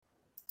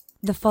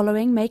The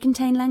following may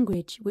contain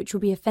language which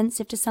will be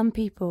offensive to some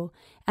people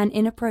and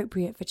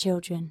inappropriate for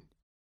children.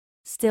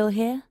 Still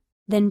here?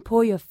 Then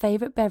pour your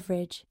favorite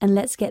beverage and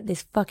let's get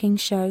this fucking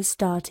show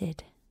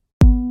started.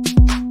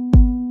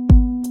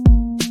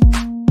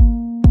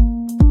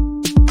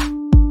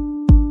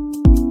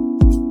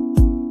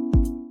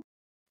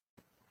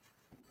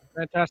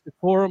 Fantastic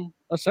Forum,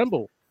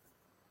 assemble.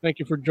 Thank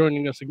you for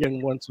joining us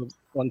again once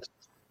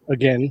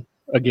again.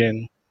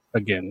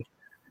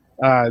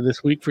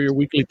 This week for your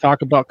weekly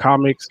talk about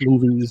comics,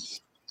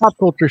 movies, pop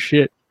culture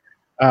shit.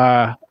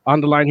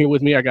 On the line here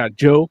with me, I got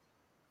Joe.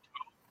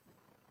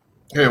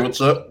 Hey, what's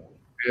up?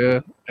 Yeah,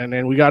 and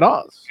then we got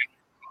Oz.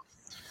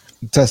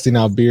 I'm testing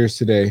out beers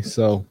today,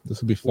 so this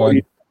will be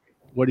fun.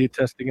 What are you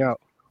testing out?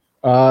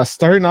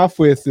 Starting off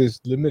with this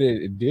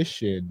limited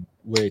edition,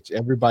 which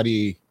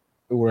everybody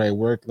where I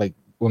work, like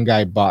one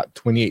guy bought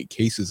 28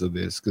 cases of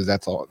this because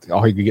that's all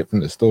he could get from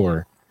the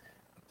store.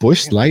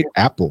 Busch Light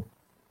Apple.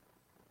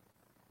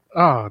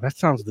 Oh, that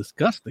sounds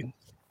disgusting.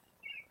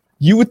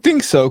 You would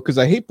think so, because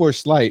I hate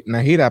Busch Light and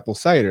I hate apple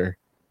cider.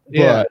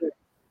 Yeah. But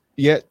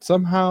yet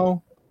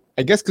somehow,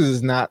 I guess because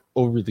it's not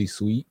overly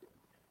sweet,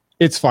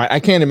 it's fine. I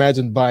can't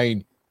imagine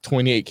buying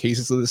 28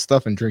 cases of this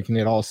stuff and drinking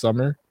it all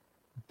summer.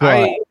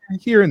 But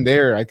here and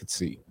there, I could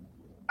see.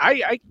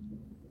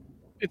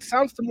 It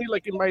sounds to me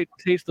like it might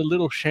taste a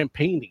little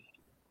champagne-y.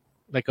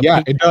 Like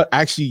it does.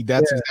 Actually,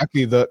 that's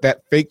exactly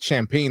that fake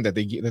champagne that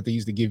they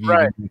used to give you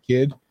when you were a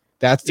kid.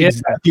 That's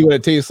exactly what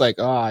it tastes like.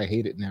 Oh, I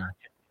hate it now.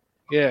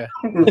 Yeah.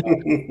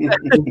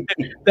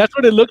 That's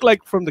what it looked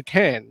like from the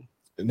can.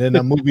 And then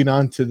I'm moving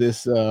on to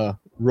this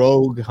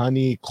Rogue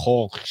Honey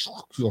Kolsch.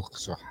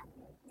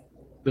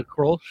 The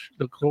Kolsch.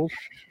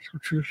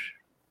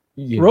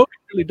 Yeah. Rogue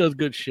really does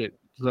good shit.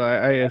 So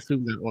I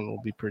assume that one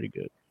will be pretty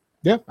good.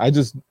 Yeah,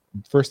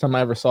 first time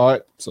I ever saw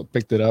it, so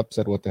picked it up,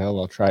 said, what the hell,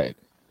 I'll try it.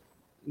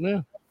 Yeah.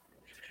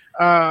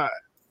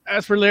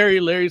 As for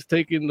Larry's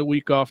taking the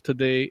week off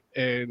today,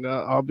 and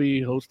I'll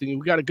be hosting.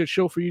 We got a good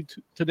show for you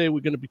today. We're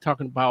going to be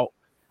talking about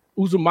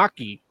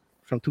Uzumaki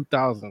from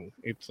 2000.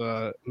 It's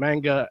a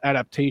manga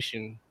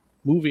adaptation,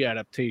 movie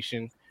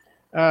adaptation.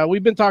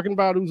 We've been talking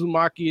about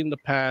Uzumaki in the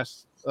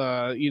past.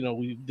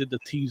 We did the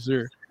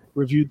teaser,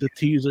 reviewed the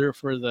teaser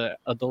for the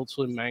Adult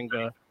Swim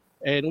manga,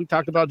 and we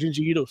talked about Junji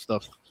Ito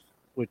stuff,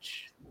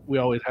 which we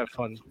always have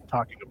fun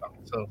talking about.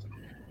 So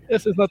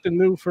this is nothing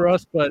new for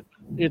us, but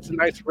it's a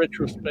nice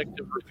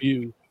retrospective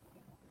review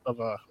of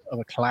a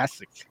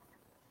classic,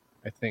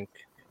 I think.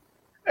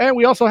 And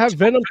we also have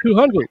Venom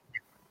 200.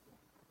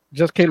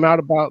 Just came out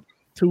about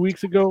 2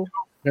 weeks ago.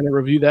 Going to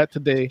review that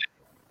today.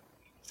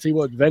 See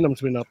what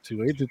Venom's been up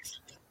to. It's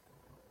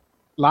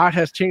a lot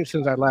has changed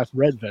since I last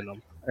read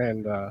Venom,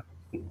 and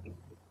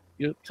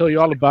tell you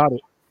all about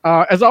it.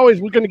 As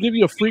always, we're going to give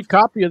you a free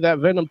copy of that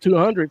Venom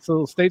 200,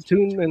 so stay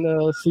tuned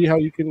and see how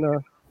you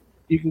can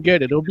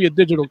get it. It'll be a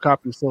digital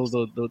copy, so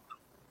the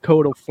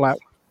code will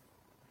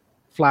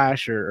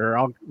flash or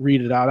I'll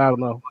read it out. I don't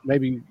know.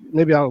 Maybe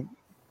I'll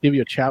give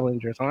you a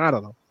challenge or something. I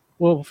don't know.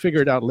 We'll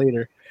figure it out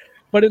later.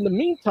 But in the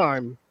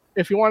meantime,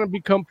 if you want to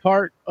become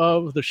part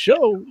of the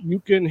show,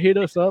 you can hit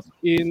us up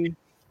in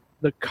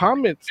the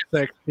comments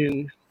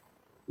section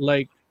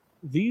like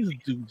these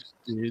dudes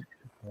did.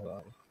 Hold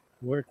on.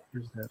 Where's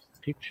that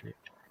picture?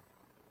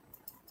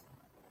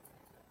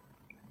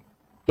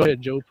 Go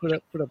ahead, Joe. Put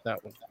up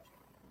that one.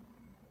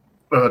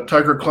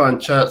 Tiger Klein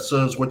chat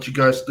says, what you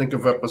guys think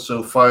of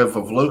episode 5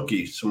 of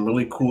Loki? Some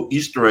really cool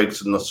Easter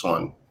eggs in this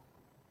one.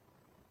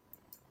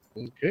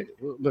 Okay,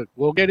 look,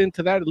 we'll get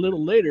into that a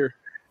little later,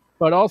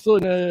 but also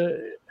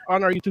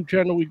on our YouTube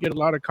channel, we get a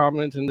lot of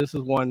comments, and this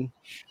is one.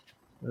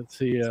 Let's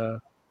see. I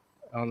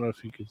don't know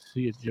if you can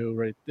see it, Joe,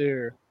 right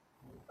there.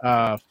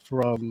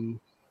 From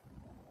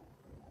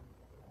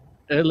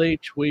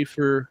LH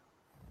Wafer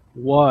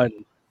 1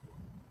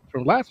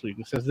 from last week.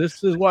 It says,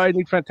 this is why I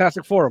need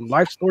Fantastic Forum.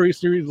 Life Story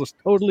series was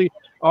totally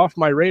off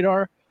my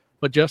radar,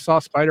 but just saw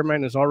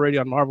Spider-Man is already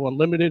on Marvel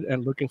Unlimited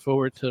and looking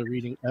forward to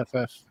reading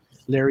FF.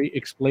 Larry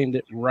explained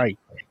it right.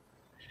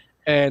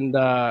 And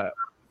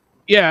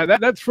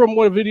that's from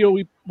one video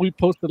we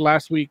posted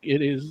last week.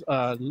 It is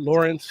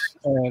Lawrence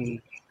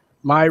and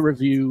my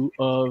review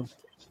of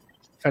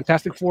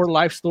Fantastic Four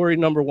Life Story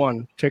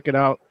 #1. Check it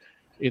out.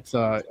 It's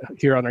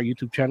here on our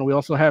YouTube channel. We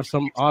also have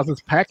some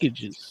Oz's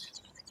packages.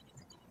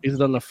 He's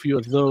done a few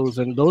of those,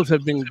 and those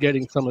have been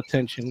getting some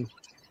attention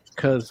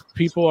because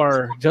people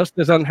are just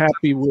as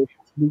unhappy with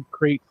Loot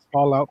Crate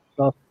Fallout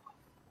stuff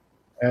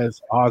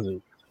as Oz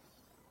is.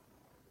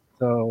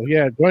 So,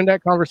 yeah, join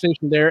that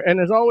conversation there. And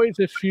as always,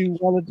 if you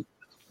want to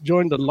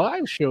join the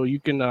live show, you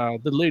can,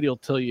 the lady will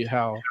tell you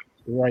how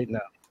right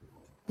now.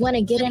 Want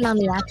to get in on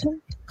the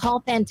action? Call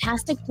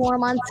Fantastic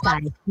Forum on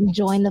Skype and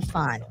join the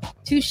fun.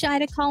 Too shy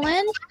to call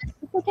in?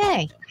 It's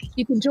okay.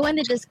 You can join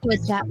the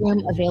Discord chat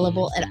room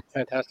available at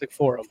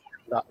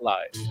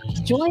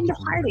FantasticForum.live. Join the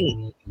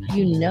party.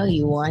 You know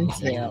you want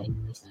to.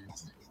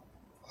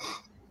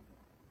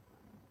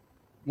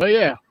 But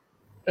yeah,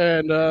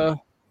 and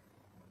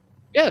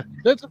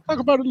let's talk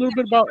about a little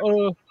bit about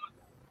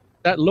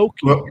that Loki.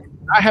 Well,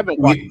 I haven't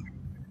watched.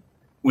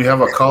 We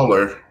have a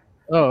caller.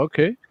 Oh,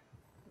 okay.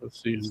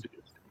 Let's see.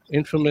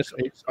 Infamous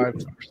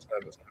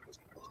 8547.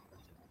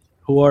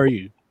 Who are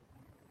you?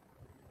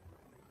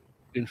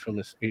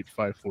 Infamous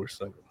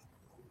 8547.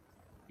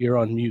 You're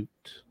on mute.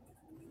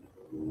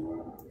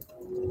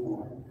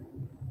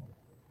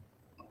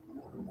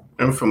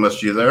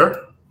 Infamous, you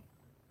there?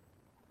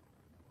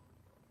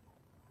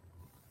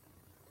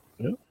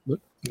 Yeah, look.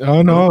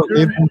 Oh no,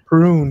 they've been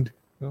pruned.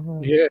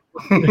 Oh. Yeah.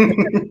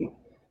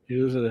 He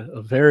was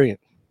a variant.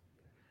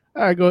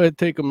 All right, go ahead,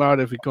 take him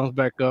out. If he comes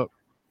back up,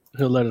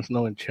 he'll let us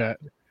know in chat.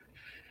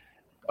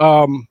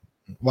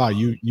 Wow,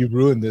 you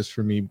ruined this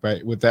for me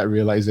with that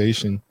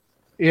realization.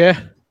 Yeah.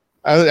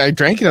 I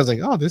drank it. I was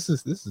like, oh, this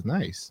is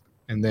nice.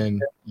 And then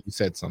you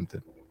said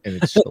something, and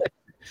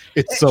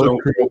it's so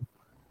true.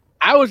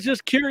 I was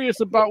just curious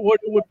about what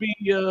it would be,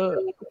 what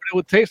it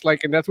would taste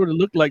like, and that's what it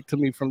looked like to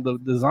me from the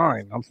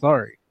design. I'm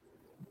sorry.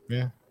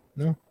 Yeah,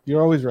 no,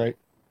 you're always right.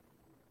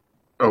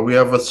 Oh, we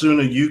have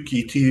Asuna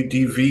Yuki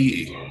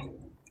TDV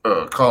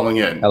calling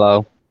in.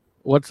 Hello.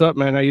 What's up,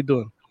 man? How you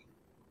doing?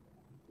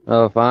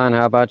 Oh, fine.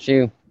 How about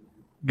you?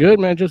 Good,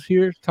 man. Just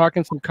here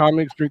talking some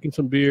comics, drinking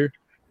some beer.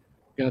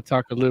 Gonna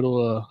talk a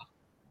little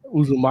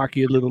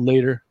Uzumaki a little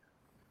later.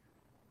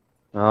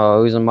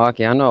 Oh,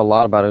 Uzumaki. I know a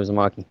lot about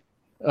Uzumaki.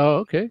 Oh,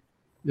 okay.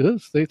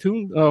 Good. Stay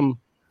tuned.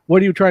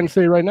 What are you trying to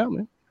say right now,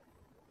 man?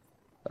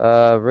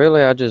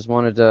 Really, I just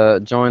wanted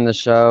to join the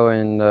show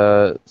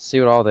and see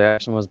what all the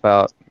action was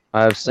about.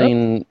 I've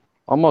seen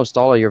almost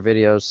all of your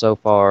videos so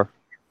far.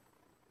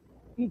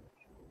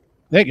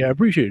 Thank you. I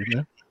appreciate it,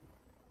 man.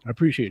 I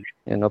appreciate it.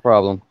 Yeah, no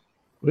problem.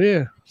 Well,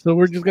 yeah. So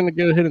we're just gonna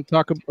go ahead and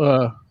talk.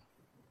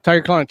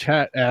 Tiger Claw in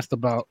chat asked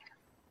about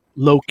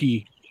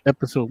Loki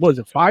episode. What is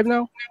it, 5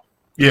 now?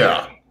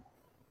 Yeah.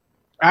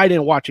 I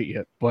didn't watch it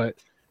yet, but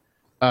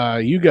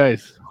you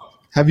guys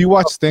have you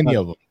watched any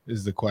of them?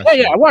 Is the question.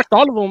 Yeah, I watched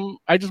all of them.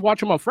 I just watch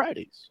them on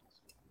Fridays.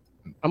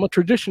 I'm a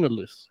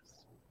traditionalist.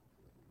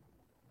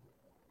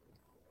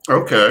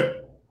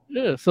 Okay.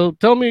 Yeah. So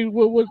tell me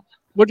what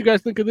you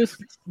guys think of this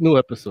new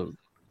episode?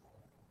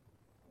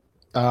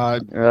 Jay,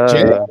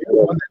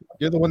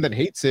 you're the one that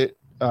hates it.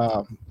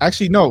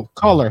 Actually, no,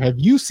 caller, have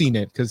you seen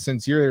it? Because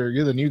since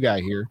you're the new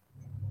guy here.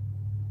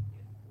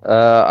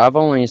 I've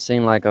only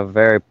seen like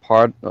a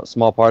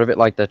small part of it,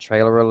 like the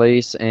trailer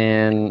release,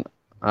 and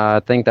I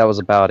think that was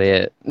about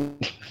it.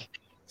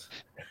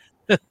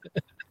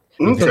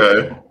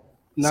 Okay.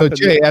 So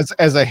Jay,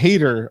 as a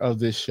hater of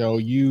this show,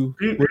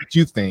 what did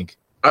you think?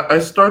 I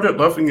started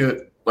loving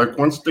it like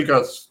once they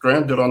got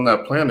stranded on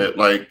that planet.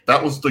 Like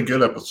that was the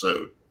good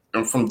episode,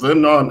 and from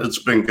then on, it's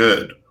been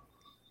good.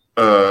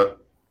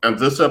 And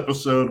this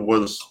episode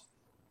was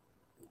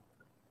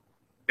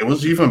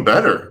even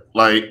better.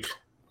 Like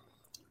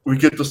we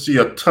get to see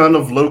a ton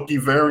of Loki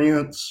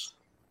variants,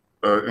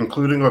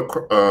 including a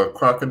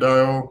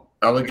crocodile,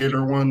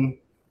 alligator one.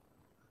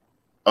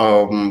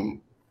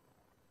 And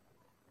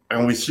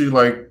we see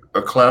like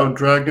a cloud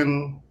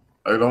dragon.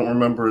 I don't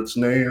remember its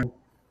name.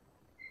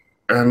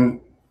 And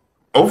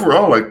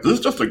overall, like this is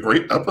just a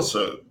great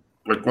episode.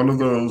 Like one of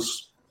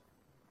those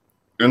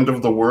end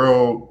of the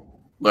world,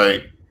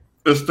 like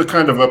it's the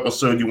kind of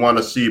episode you want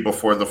to see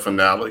before the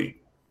finale.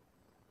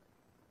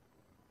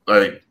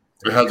 Like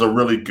it has a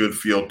really good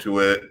feel to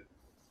it.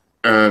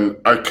 And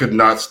I could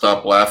not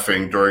stop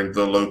laughing during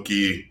the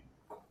Loki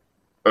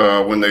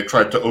when they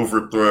tried to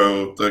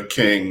overthrow the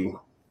king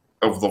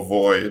of the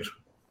void.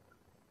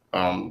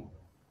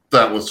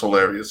 That was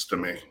hilarious to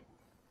me.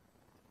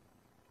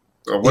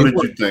 What did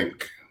you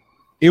think?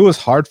 It was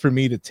hard for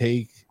me to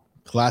take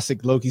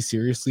classic Loki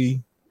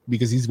seriously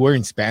because he's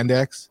wearing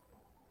spandex.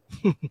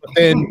 But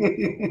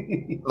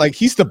then, like,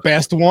 he's the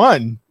best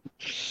one.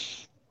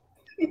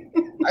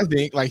 I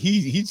think, like,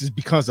 he just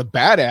becomes a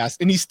badass,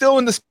 and he's still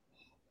in the.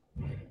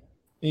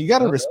 You got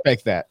to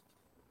respect that,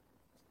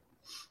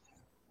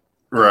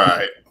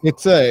 right?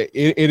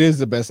 It is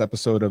the best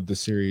episode of the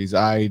series.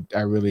 I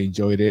really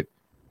enjoyed it.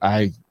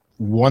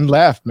 One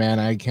left, man.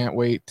 I can't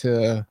wait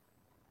to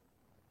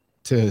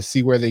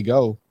see where they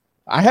go.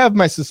 I have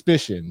my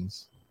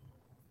suspicions,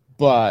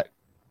 but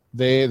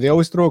they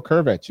always throw a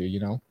curve at you, you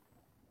know.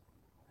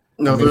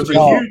 No, there's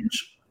a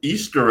huge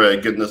Easter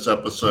egg in this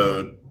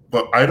episode,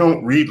 but I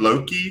don't read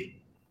Loki,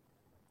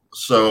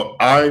 so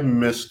I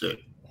missed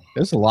it.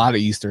 There's a lot of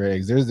Easter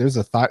eggs. There's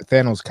a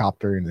Thanos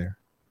copter in there.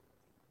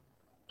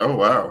 Oh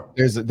wow.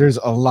 There's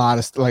a lot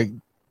of like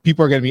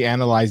people are going to be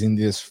analyzing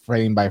this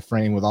frame by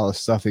frame with all the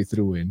stuff they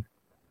threw in.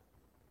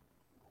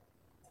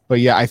 But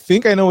yeah, I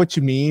think I know what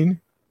you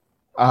mean.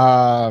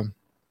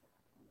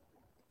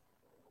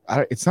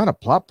 It's not a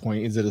plot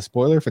point. Is it a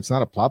spoiler? If it's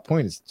not a plot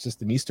point, it's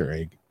just an Easter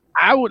egg.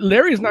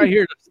 Larry's not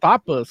here to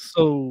stop us,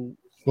 so.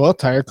 Well,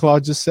 Tiger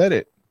Claw just said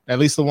it. At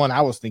least the one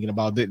I was thinking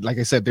about. Like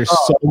I said, there's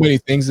so many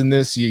things in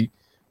this. You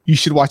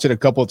should watch it a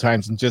couple of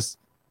times and just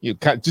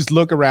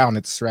look around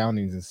at the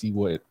surroundings and see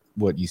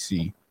what you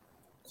see.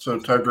 So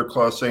Tiger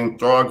Claw saying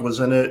Throg was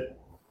in it,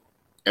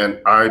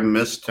 and I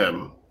missed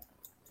him.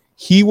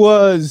 He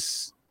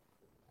was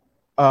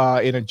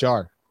in a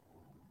jar.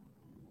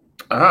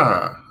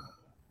 Ah.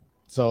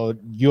 So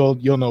you'll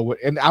know what.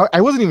 And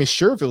I wasn't even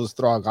sure if it was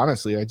Throg.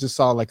 Honestly, I just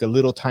saw like a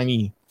little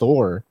tiny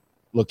Thor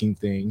looking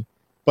thing.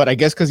 But I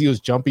guess because he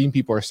was jumping,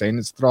 people are saying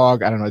it's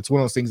Throg. I don't know. It's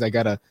one of those things I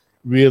gotta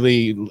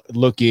really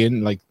look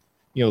in, like,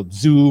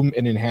 zoom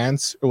and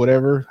enhance or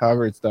whatever,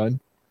 however it's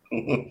done.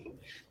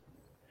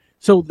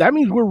 So that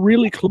means we're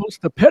really close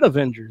to Pet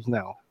Avengers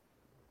now,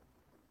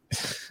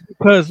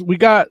 because we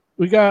got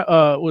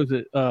what is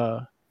it?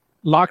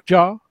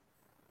 Lockjaw.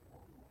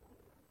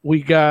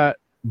 We got.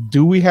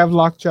 Do we have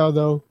Lockjaw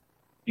though?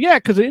 Yeah,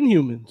 because of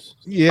Inhumans.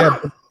 Yeah.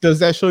 Does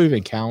that show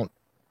even count?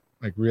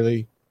 Like,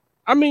 really?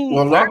 I mean,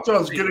 Well,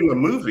 Lockjaw's getting a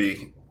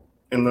movie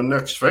in the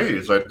next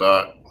phase, I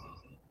thought.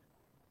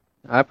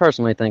 I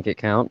personally think it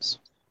counts.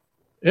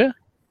 Yeah.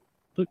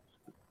 Look,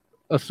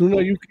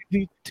 Asuna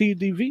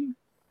UKTDV.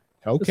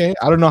 Okay.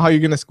 I don't know how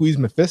you're gonna squeeze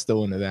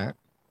Mephisto into that.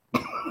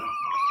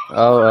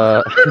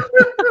 Oh,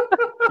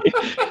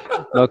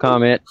 no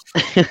comment.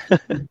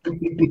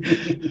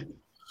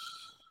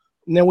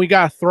 And then we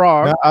got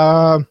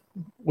Throg.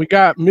 We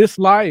got Miss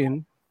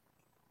Lion.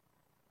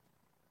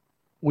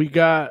 We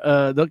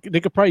got they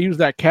could probably use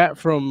that cat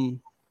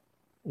from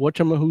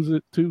who's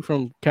it too,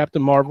 from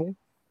Captain Marvel.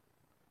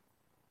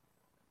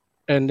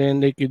 And then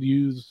they could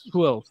use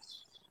who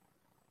else?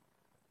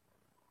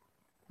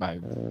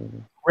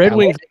 Red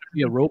Wing's gonna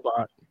be a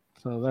robot,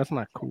 so that's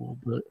not cool.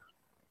 But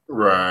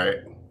Right.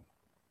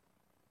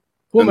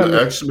 Well, and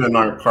the X-Men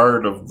aren't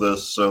part of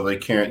this, so they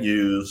can't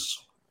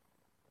use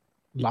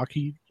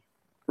Lockheed.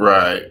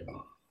 Right.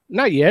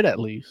 Not yet, at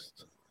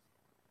least.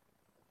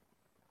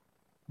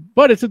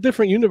 But it's a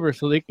different universe,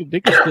 so they can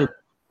still.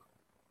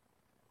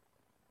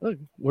 Look,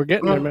 we're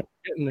getting there, man.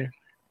 We're getting there.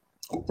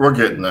 We're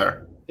getting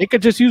there. They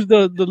could just use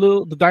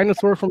the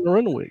dinosaur from the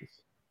Runaways.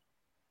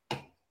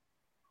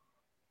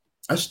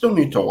 I still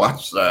need to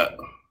watch that.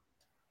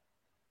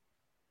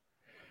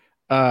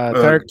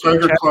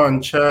 Tiger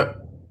Con Chat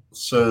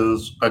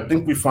says, I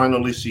think we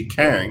finally see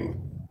Kang.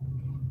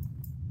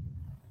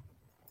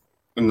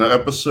 In the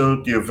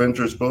episode, the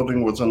Avengers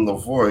building was in The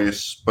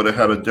Voice, but it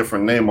had a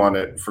different name on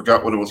it.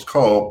 Forgot what it was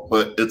called,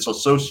 but it's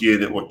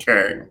associated with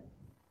Kang.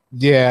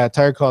 Yeah,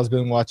 Tiger Claw's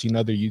been watching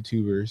other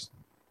YouTubers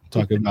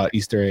talking about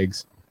Easter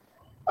eggs.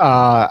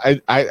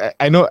 I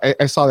know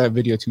I saw that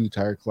video too,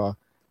 Tiger Claw.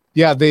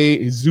 Yeah,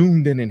 they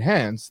zoomed and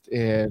enhanced,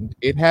 and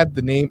it had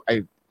the name.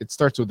 It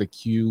starts with a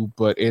Q,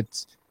 but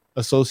it's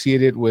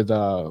associated with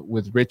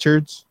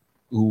Richards,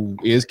 who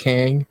is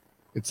Kang.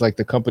 It's like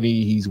the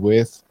company he's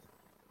with.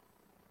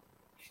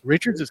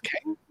 Richards is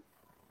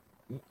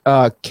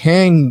Kang?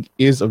 Kang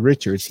is a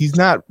Richards. He's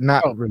not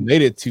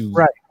related to.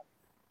 Right.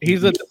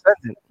 He's a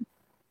descendant.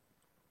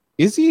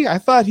 Is he? I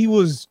thought he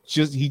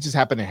just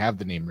happened to have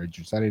the name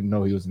Richards. I didn't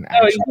know he was an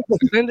actor.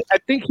 I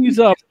think he's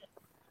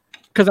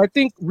because I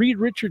think Reed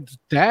Richards'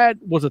 dad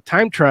was a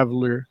time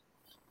traveler,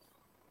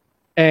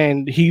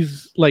 and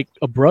he's like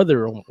a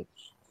brother almost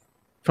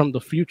from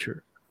the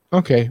future.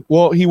 Okay.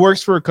 Well, he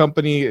works for a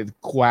company,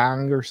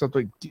 Kwang or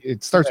something.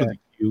 It starts with a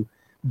Q.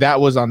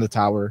 That was on the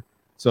tower.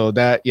 So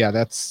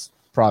that's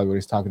probably what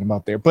he's talking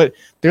about there. But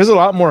there's a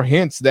lot more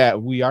hints that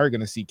we are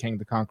going to see Kang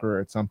the Conqueror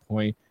at some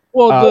point.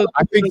 Well,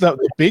 I think the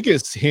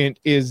biggest hint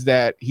is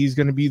that he's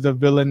going to be the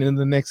villain in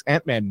the next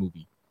Ant-Man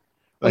movie.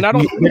 Like,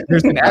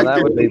 there's an actor.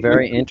 That would be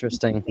very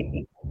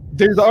interesting.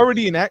 There's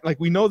already an act. Like,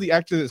 we know the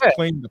actor that's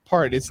playing the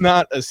part. It's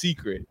not a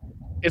secret.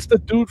 It's the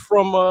dude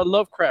from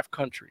Lovecraft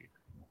Country.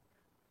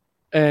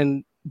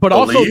 But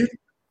also,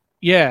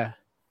 yeah.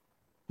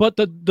 But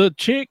the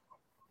chick,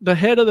 the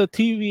head of the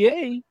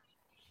TVA,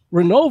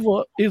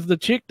 Renova, is the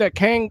chick that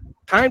Kang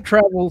time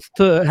travels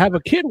to have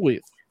a kid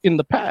with in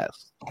the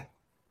past.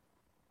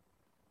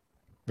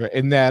 Right,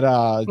 and that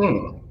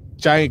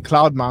giant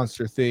cloud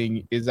monster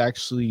thing is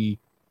actually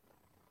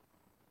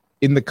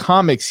in the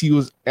comics. He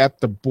was at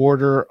the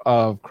border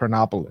of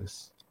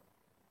Chronopolis,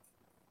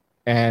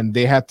 and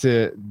they had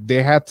to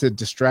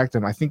distract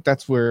him. I think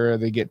that's where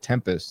they get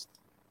Tempest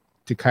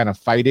to kind of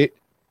fight it,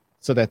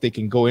 so that they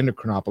can go into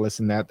Chronopolis,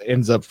 and that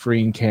ends up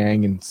freeing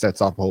Kang and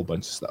sets off a whole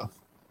bunch of stuff.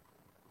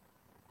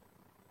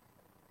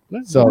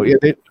 So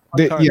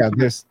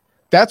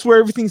that's where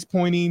everything's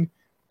pointing.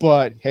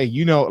 But hey,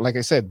 like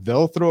I said,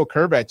 they'll throw a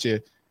curve at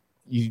you.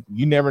 You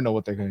never know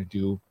what they're gonna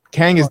do.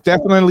 Kang is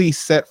definitely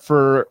set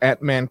for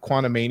Ant-Man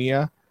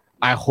Quantumania.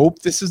 I hope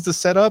this is the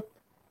setup.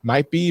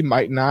 Might be,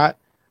 might not.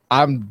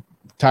 I'm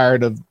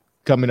tired of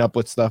coming up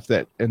with stuff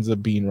that ends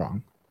up being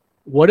wrong.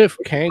 What if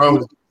Kang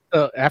was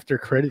after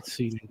credit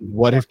scene?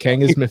 What if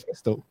Kang is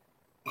Mephisto?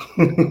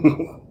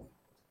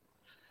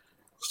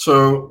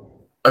 So,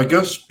 I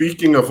guess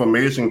speaking of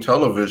amazing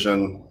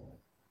television,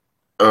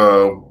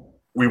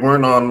 we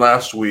weren't on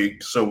last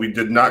week, so we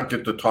did not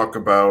get to talk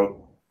about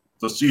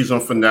the season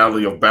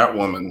finale of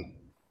Batwoman.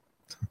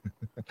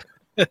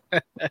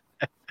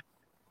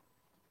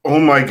 Oh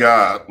my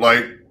God.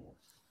 Like,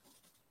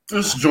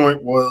 this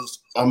joint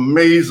was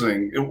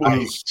amazing. It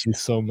was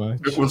so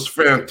much. It was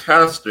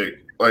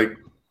fantastic. Like,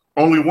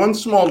 only one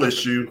small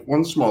issue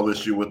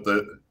with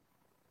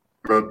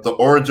the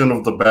origin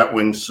of the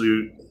Batwing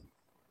suit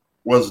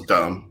was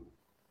dumb.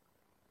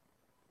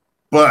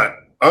 But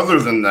other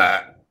than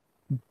that,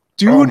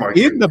 Dude my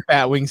in the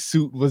Batwing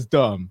suit was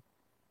dumb.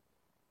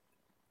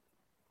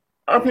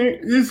 I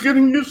mean, he's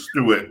getting used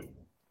to it.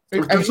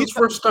 This is his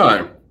first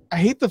time. I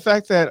hate the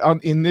fact that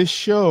in this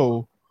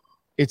show,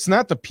 it's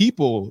not the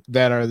people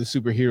that are the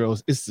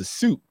superheroes; it's the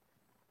suit.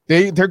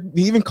 They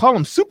even call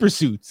them super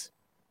suits.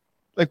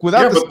 Like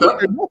without the suit,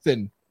 they're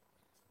nothing.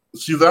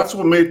 See, that's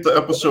what made the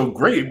episode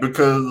great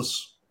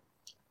because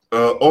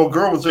old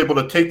girl was able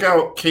to take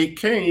out Kate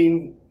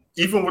Kane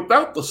even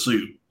without the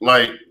suit.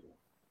 Like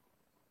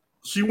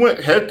she went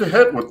head to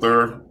head with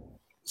her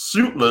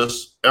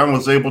suitless and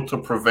was able to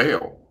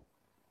prevail.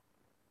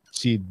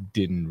 She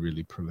didn't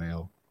really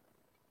prevail.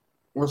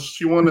 Well,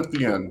 she won at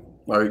the end.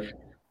 Like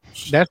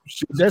she's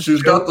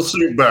got the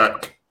suit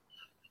back.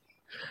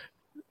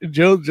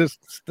 Joe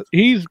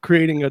he's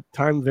creating a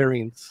time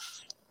variance.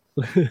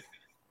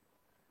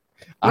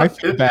 I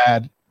feel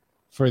bad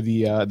for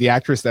the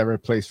actress that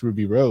replaced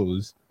Ruby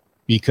Rose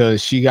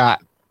because she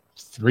got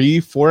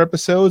 3-4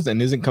 episodes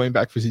and isn't coming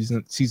back for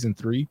season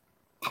 3.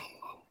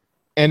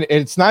 And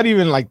it's not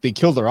even like they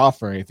killed her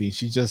off or anything.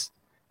 She just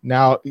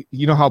now,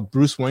 you know how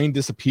Bruce Wayne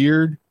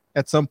disappeared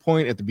at some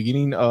point at the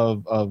beginning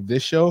of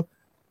this show.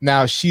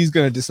 Now she's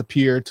gonna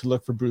disappear to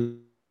look for Bruce.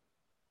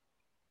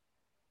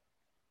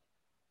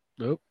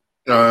 Nope.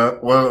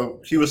 Well,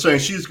 he was saying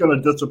she's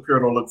gonna disappear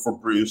to look for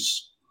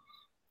Bruce.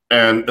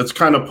 And it's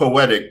kind of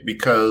poetic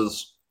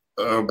because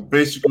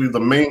basically the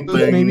main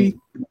thing. Maybe.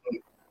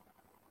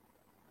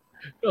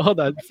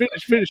 Hold on,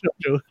 finish up,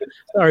 Joe.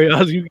 Sorry,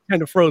 you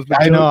kind of froze.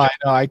 I know.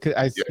 I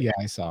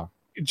saw.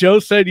 Joe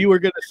said you were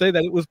going to say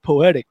that it was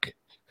poetic.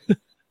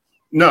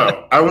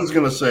 No, I wasn't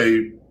going to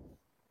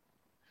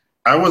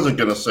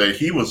say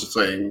he was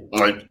saying,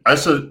 like, I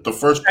said the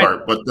first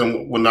part, but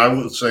then when I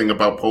was saying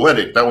about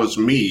poetic, that was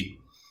me.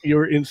 You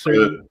were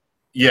inserting.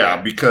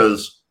 Yeah,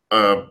 because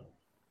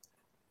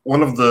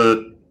one of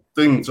the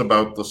things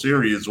about the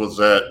series was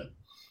that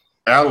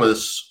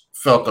Alice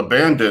felt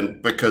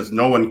abandoned because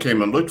no one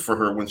came and looked for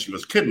her when she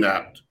was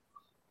kidnapped.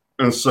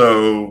 And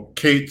so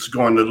Kate's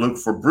going to look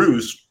for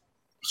Bruce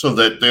so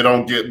that they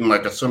don't get in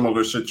like a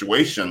similar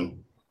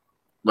situation.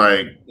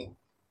 Like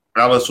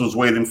Alice was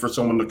waiting for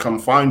someone to come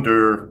find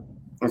her.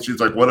 And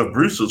she's like, what if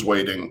Bruce is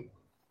waiting?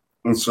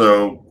 And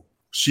so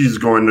she's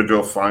going to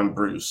go find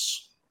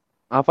Bruce.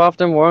 I've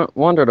often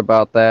wondered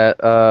about that.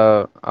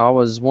 I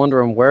was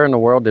wondering where in the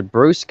world did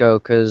Bruce go?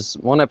 Because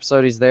one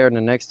episode he's there and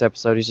the next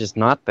episode he's just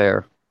not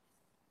there.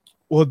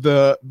 Well,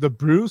 the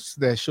Bruce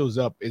that shows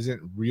up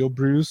isn't real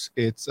Bruce.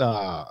 It's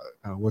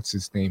what's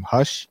his name?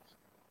 Hush.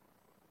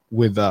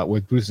 With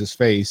Bruce's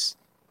face.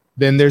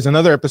 Then there's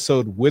another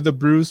episode with a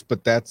Bruce,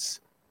 but that's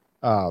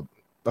a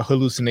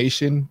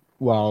hallucination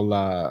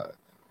while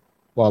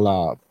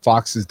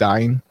Fox is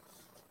dying.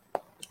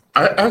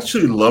 I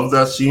actually love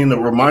that scene. It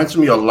reminds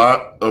me a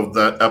lot of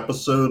that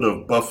episode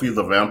of Buffy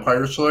the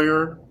Vampire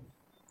Slayer,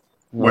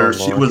 where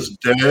she was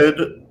dead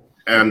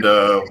and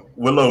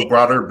Willow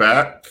brought her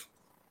back,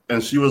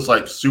 and she was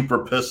like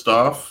super pissed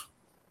off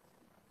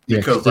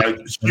because like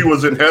she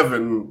was in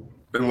heaven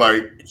and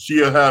like she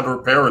had her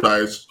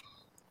paradise,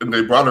 and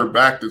they brought her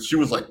back, and she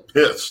was like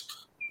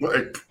pissed,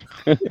 like,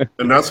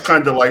 and that's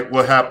kind of like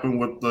what happened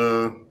with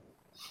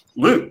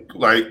Luke,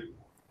 like.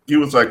 He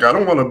was like, I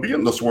don't want to be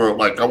in this world.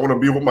 Like, I want to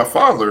be with my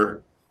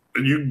father.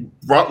 And you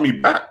brought me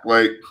back.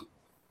 Like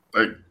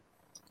I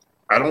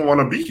don't want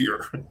to be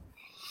here.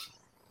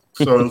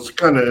 So it's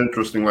kind of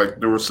interesting.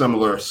 Like, there were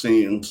similar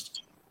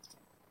scenes.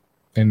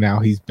 And now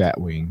he's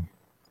Batwing.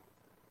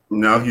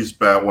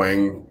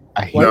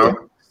 I hate that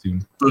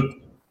costume.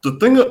 The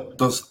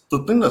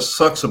thing that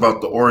sucks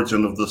about the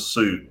origin of this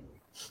suit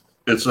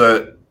is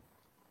that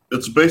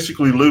it's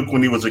basically Luke,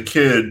 when he was a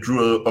kid,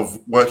 drew of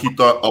what he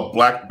thought a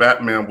black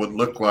Batman would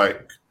look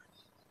like,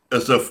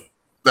 as if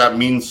that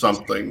means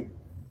something.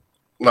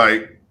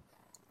 Like,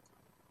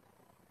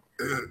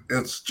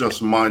 it's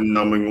just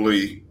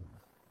mind-numbingly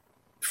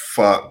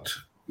fucked.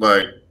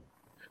 Like,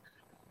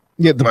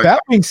 yeah, the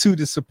Batwing suit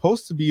is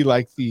supposed to be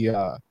like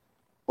the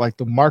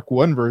Mark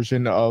I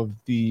version of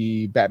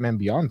the Batman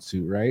Beyond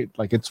suit, right?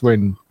 Like, it's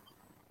when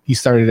he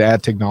started to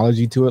add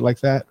technology to it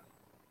like that.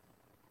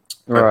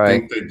 Right. I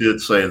think they did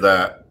say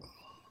that.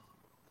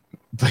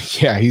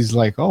 But yeah, he's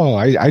like, oh,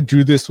 I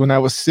drew this when I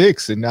was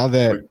 6, and now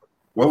that like,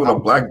 what would a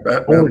black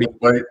Batman look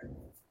like?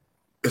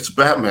 It's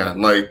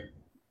Batman. Like,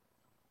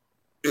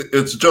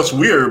 it's just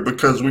weird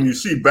because when you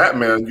see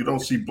Batman, you don't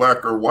see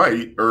black or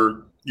white,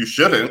 or you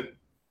shouldn't.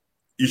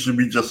 You should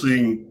be just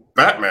seeing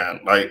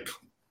Batman. Like,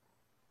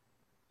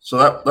 so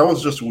that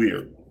was just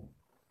weird.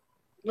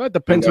 Well, it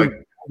depends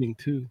on the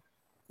too.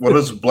 What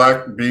does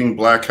being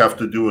black have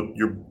to do with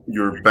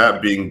your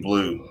bat being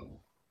blue?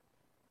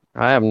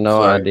 I have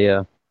no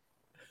idea.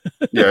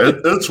 Yeah,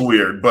 it's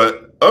weird.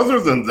 But other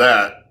than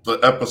that, the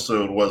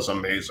episode was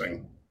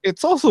amazing.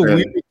 It's also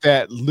weird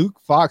that Luke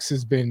Fox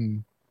has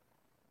been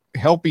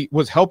helping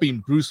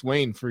Bruce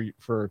Wayne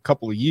for a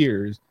couple of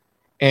years,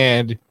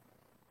 and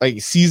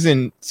like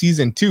season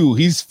 2,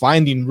 he's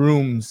finding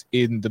rooms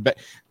in the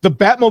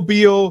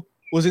Batmobile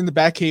was in the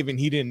Batcave and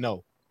he didn't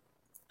know.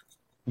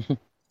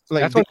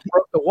 like That's when she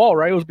broke the wall,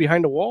 right? It was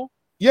behind the wall.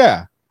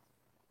 yeah.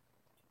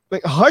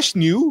 Like Hush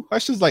knew.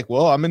 Hush was like,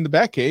 well, I'm in the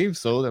Batcave,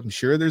 so I'm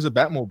sure there's a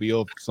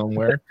Batmobile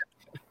somewhere.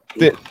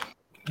 That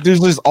there's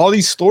just all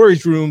these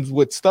storage rooms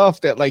with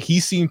stuff that like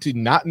he seemed to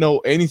not know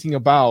anything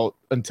about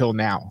until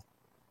now.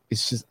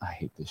 It's just I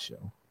hate this show.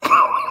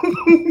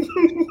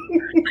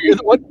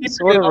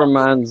 Sort of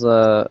reminds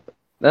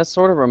that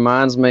sort of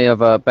reminds me of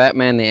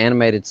Batman the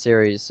Animated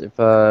Series. If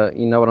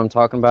you know what I'm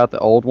talking about, the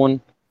old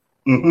one.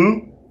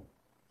 Mm-hmm.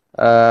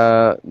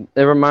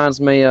 It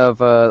reminds me of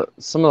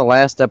some of the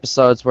last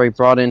episodes where he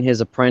brought in his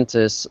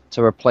apprentice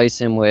to replace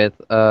him with.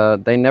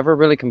 They never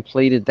really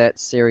completed that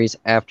series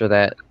after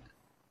that.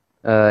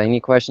 Any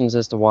questions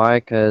as to why?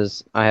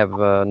 Because I have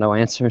no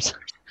answers.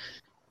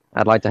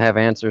 I'd like to have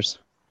answers.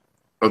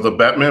 Of the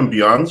Batman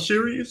Beyond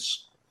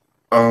series,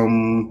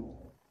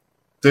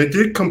 they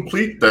did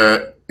complete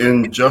that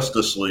in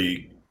Justice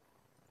League,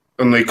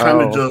 and they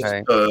kind of just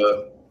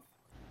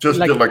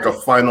Like- did like a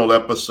final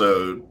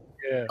episode.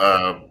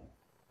 Yeah.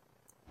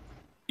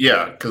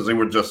 Yeah, because they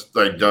were just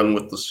like done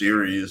with the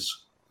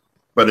series,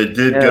 but it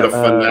did get a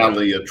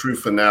finale, a true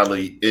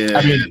finale.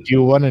 I mean, do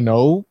you want to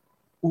know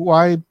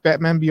why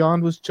Batman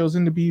Beyond was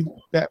chosen to be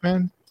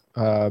Batman?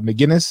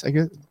 McGinnis, I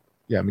guess.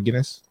 Yeah,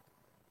 McGinnis.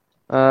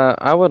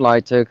 I would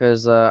like to,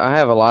 because I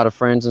have a lot of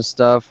friends and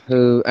stuff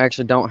who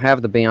actually don't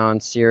have the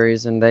Beyond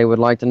series, and they would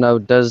like to know,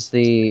 does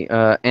the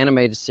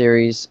animated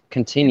series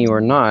continue or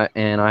not?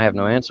 And I have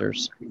no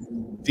answers.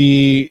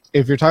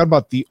 If you're talking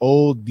about the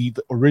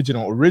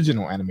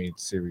original animated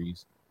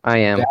series, I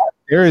am.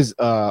 there is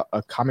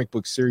a comic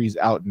book series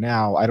out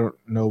now. I don't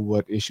know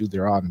what issue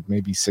they're on,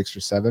 maybe 6 or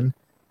 7.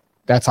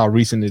 That's how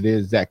recent it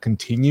is. That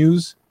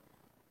continues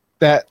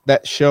that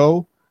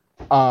show.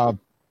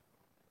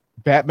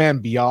 Batman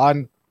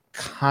Beyond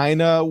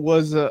kind of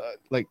was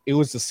it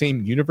was the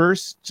same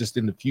universe, just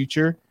in the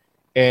future.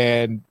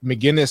 And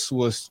McGinnis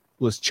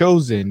was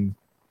chosen.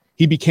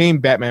 He became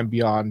Batman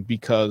Beyond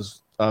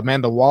because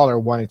Amanda Waller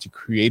wanted to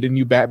create a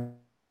new Batman.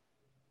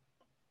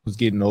 Was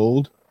getting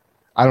old.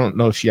 I don't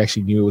know if she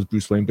actually knew it was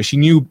Bruce Wayne, but she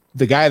knew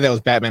the guy that was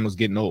Batman was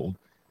getting old.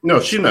 No,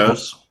 she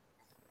knows.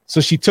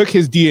 So she took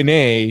his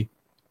DNA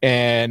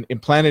and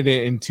implanted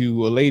it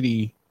into a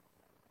lady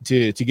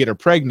to get her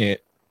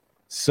pregnant.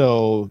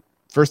 So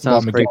first of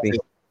all, creepy.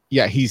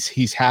 Yeah,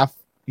 he's half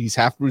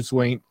Bruce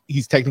Wayne.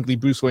 He's technically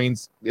Bruce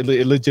Wayne's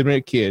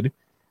illegitimate kid.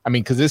 I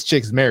mean, because this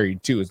chick's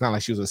married too. It's not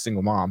like she was a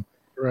single mom.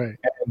 Right.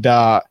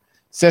 And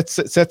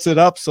sets it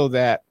up so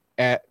that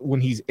when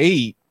he's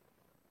 8,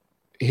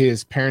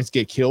 his parents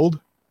get killed,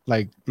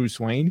 like Bruce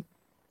Wayne.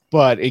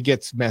 But it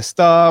gets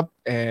messed up,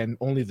 and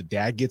only the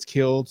dad gets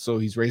killed. So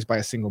he's raised by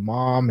a single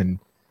mom, and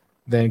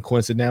then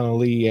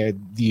coincidentally,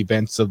 the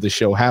events of the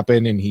show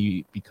happen, and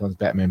he becomes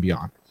Batman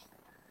Beyond.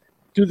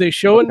 Do they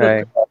show in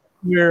the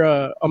where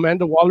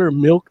Amanda Waller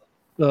milked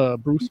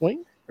Bruce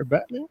Wayne or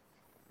Batman?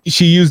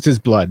 She used his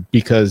blood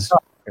because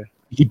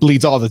he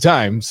bleeds all the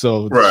time.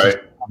 So Right.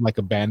 like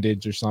a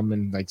bandage or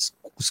something, like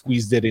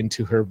squeezed it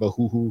into her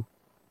bahoo.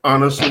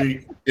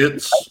 Honestly,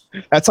 that's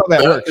how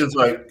that works. Is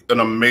like an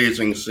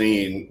amazing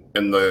scene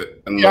in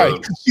the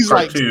she's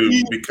cartoon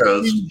like,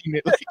 because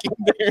it, like, in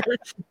there.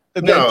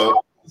 And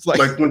no, it's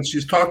like when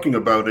she's talking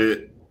about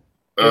it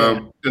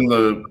in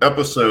the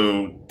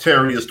episode,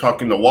 Terry is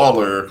talking to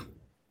Waller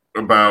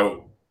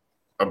about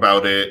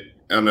it,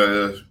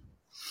 and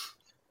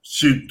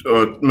she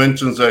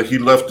mentions that he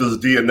left his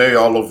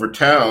DNA all over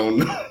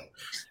town,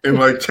 and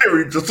like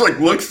Terry just like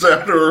looks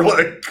at her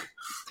like.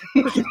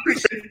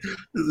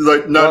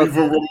 Like not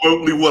even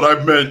remotely what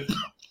I meant.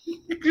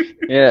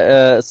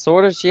 Yeah,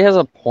 sort of. She has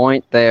a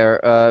point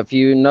there. If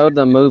you know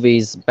the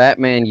movies,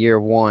 Batman Year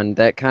One,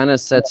 that kind of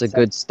sets a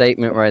good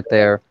statement right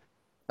there.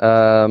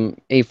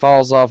 He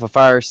falls off a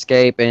fire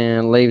escape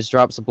and leaves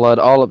drops of blood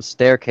all up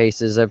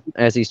staircases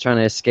as he's trying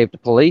to escape the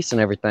police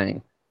and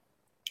everything.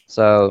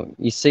 So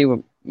you see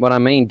what I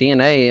mean?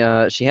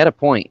 DNA. She had a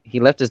point. He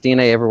left his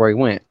DNA everywhere he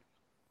went.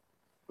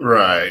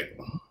 Right.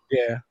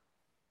 Yeah.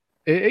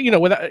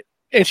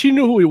 And she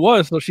knew who he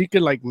was, so she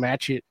could like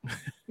match it.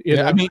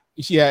 Yeah, I mean,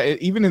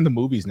 even in the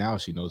movies now,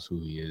 she knows who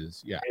he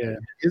is. Yeah.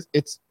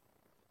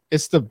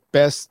 It's the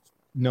best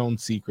known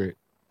secret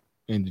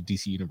in the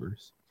DC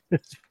universe.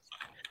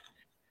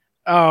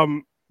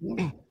 All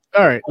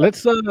right,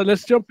 let's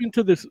jump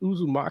into this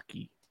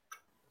Uzumaki.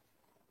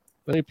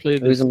 Let me play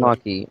this.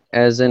 Uzumaki,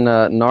 as in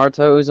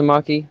Naruto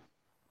Uzumaki?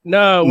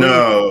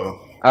 No.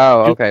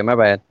 Oh, okay, my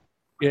bad.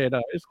 Yeah,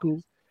 no, it's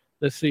cool.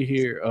 Let's see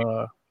here.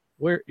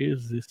 Where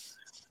is this?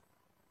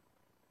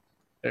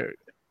 There it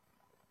is.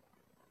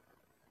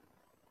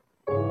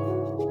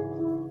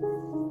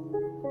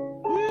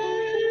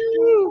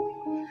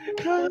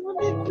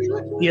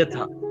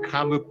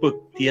 Comic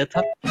book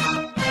theater.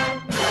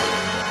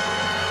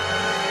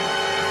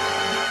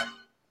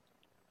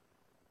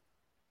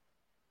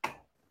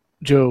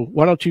 Joe,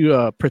 why don't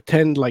you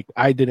pretend like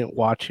I didn't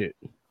watch it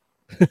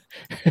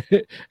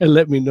and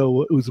let me know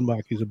what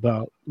Uzumaki is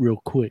about real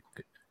quick.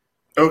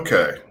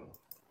 Okay.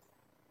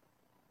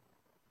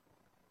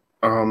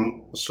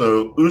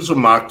 So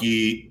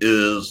Uzumaki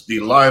is the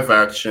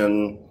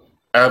live-action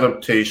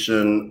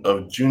adaptation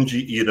of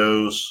Junji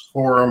Ito's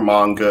horror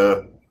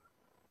manga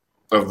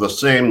of the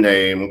same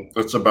name.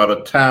 It's about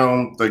a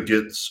town that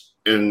gets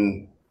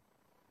infected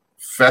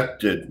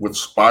with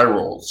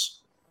spirals,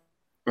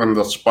 and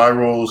the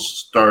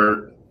spirals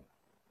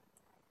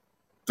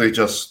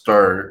just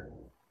start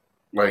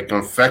like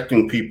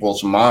infecting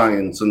people's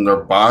minds and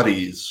their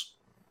bodies,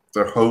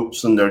 their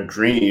hopes and their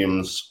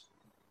dreams.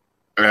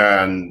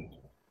 And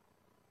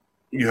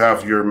you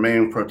have your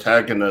main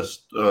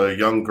protagonist, a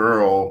young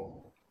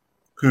girl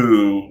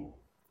who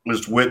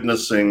is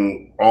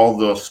witnessing all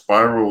the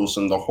spirals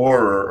and the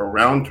horror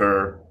around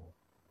her,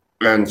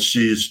 and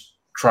she's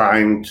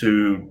trying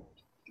to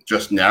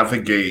just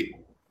navigate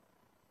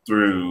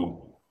through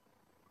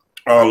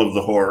all of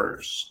the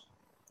horrors.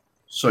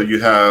 So you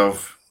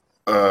have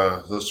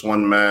this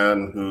one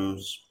man who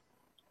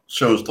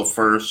shows the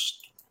first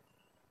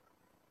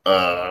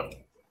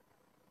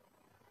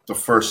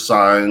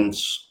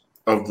signs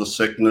of the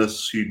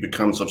sickness. He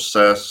becomes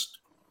obsessed,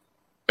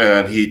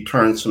 and he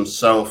turns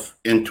himself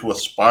into a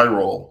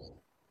spiral,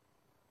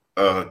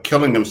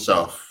 killing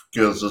himself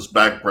because his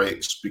back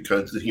breaks,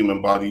 because the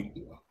human body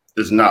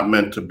is not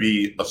meant to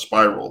be a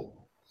spiral.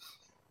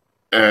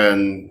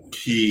 And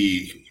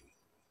he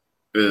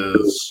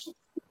is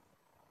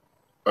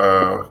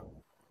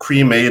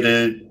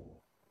cremated,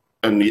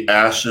 and the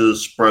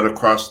ashes spread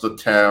across the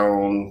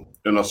town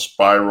in a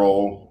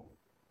spiral,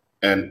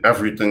 and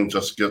everything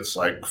just gets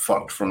like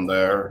fucked from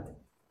there.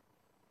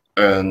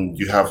 And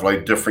you have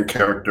like different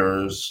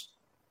characters,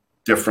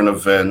 different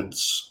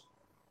events,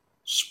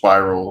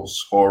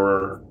 spirals,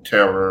 horror,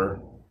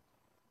 terror.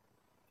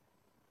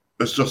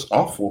 It's just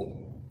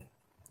awful.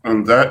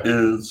 And that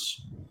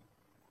is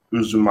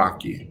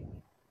Uzumaki.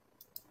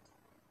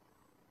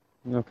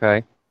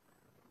 Okay.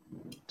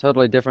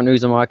 Totally different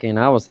Uzumaki than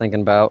I was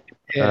thinking about.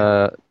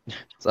 Yeah.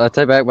 So I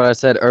take back what I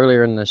said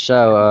earlier in the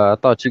show. I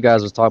thought you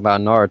guys was talking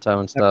about Naruto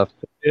and stuff.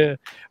 Yeah,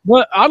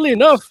 but oddly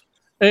enough,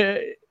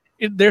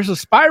 there's a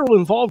spiral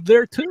involved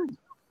there too.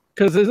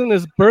 Because isn't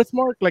his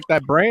birthmark, like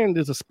that brand,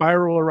 is a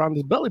spiral around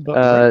his belly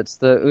button? Right? It's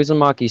the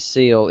Uzumaki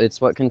seal.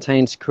 It's what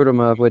contains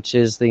Kurama, which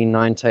is the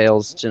Nine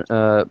Tails.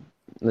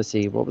 Let's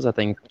see, what was that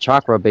thing?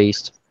 Chakra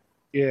beast.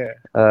 Yeah.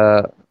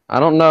 I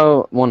don't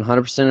know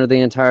 100% of the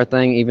entire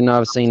thing, even though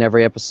I've seen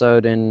every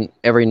episode in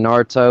every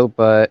Naruto,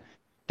 but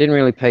didn't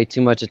really pay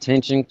too much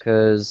attention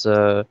because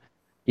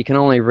you can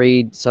only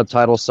read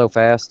subtitles so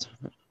fast,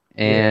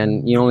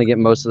 and you only get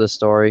most of the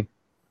story.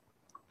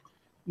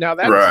 Now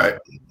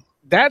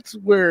that's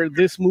where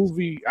this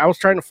movie, I was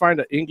trying to find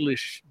an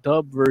English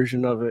dub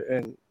version of it,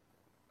 and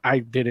I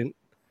didn't.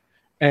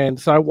 And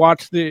so I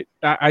watched it.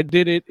 I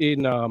did it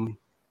in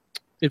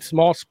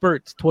small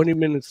spurts,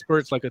 20-minute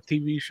spurts, like a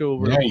TV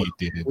show. Yeah, you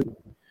did.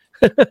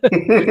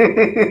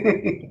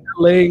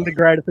 Laying the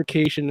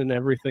gratification and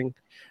everything,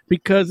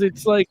 because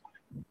it's like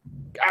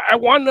I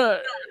want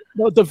to.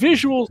 The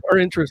visuals are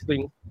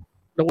interesting.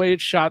 The way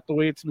it's shot, the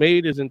way it's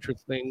made is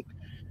interesting.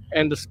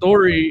 And the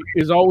story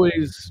is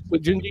always,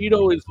 with Junji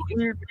Ito, is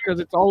weird because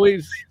it's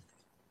always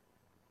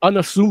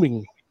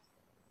unassuming.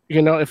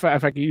 You know, if I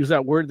could use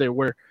that word there,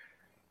 where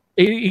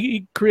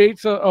he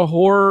creates a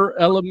horror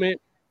element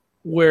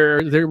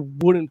where there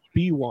wouldn't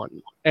be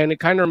one. And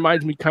it kind of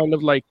reminds me kind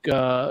of like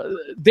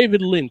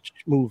David Lynch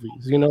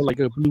movies, you know,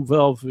 like a Blue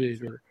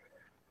Velvet or,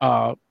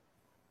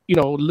 you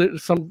know,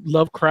 some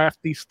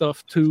Lovecrafty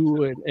stuff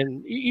too.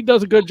 And he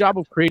does a good job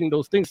of creating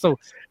those things. So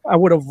I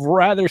would have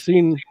rather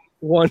seen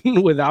one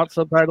without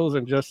subtitles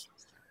and just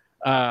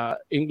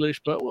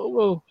English, but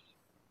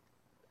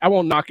I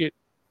won't knock it.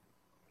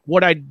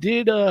 What I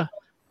did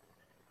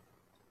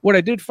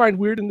find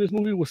weird in this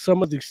movie was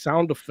some of the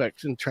sound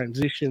effects and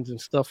transitions and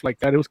stuff like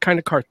that. It was kind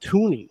of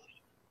cartoony,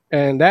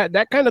 and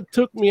that kind of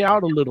took me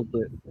out a little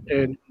bit.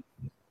 And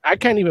I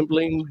can't even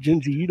blame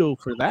Junji Ito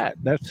for that.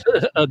 That's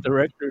a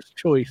director's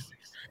choice.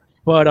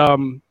 But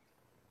other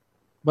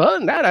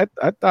than that,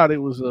 I thought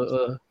it was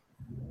a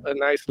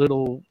nice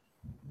little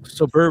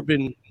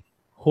suburban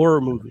horror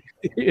movie.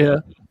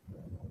 Yeah.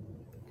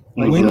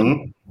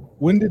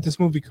 When did this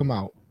movie come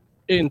out?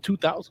 In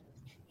 2000.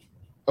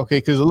 Okay,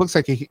 because it looks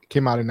like it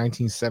came out in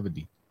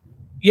 1970.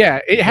 Yeah,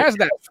 it has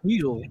that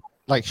feel.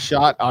 Like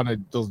shot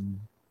on those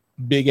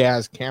big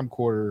ass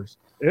camcorders.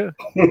 Yeah.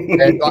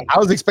 And I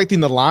was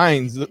expecting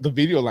the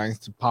video lines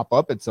to pop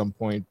up at some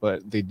point,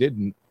 but they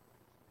didn't.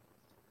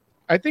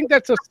 I think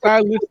that's a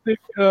stylistic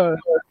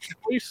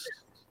choice.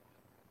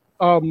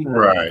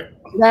 Right.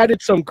 It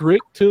added some grit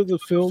to the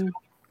film.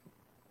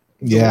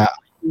 Yeah,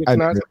 I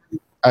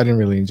didn't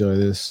really enjoy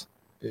this.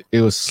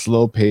 It was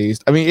slow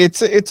paced. I mean,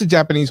 it's a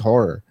Japanese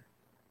horror,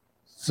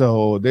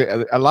 so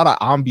there a lot of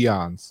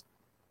ambiance,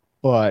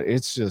 but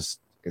it's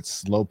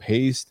slow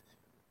paced.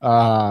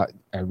 I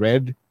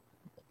read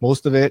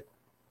most of it,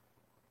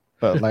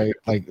 but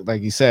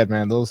like you said,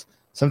 man,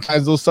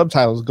 sometimes those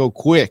subtitles go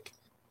quick.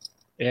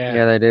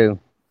 Yeah, they do.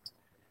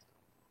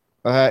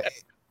 The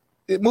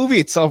movie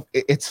itself,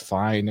 it's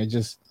fine. I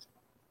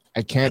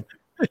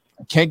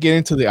can't get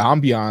into the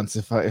ambiance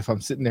if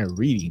I'm sitting there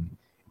reading,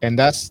 and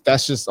that's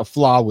just a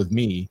flaw with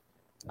me.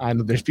 I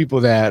know there's people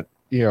that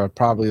are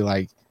probably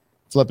like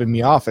flipping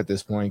me off at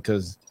this point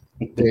because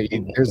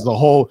there's the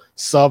whole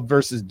sub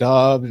versus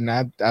dub, and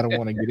I don't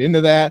want to get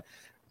into that.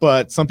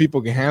 But some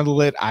people can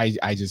handle it.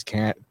 I just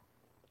can't.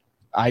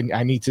 I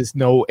need to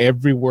know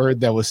every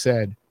word that was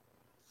said.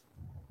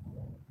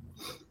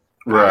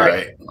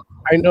 Right.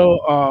 I know.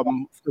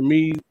 For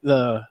me,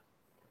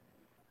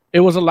 it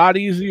was a lot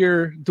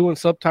easier doing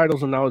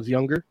subtitles when I was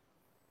younger,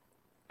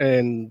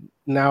 and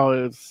now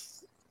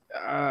it's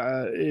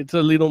a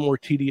little more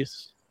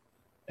tedious.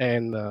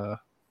 And I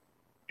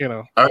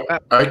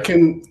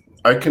can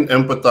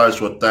empathize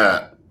with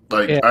that.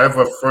 Like, yeah. I have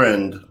a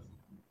friend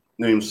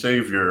named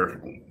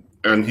Savior,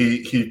 and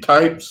he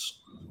types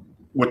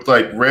with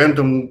like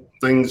random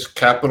things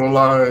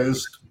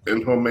capitalized,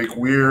 and he'll make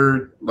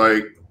weird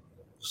like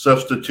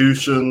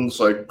substitutions,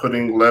 like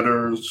putting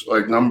letters,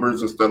 like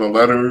numbers instead of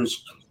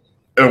letters.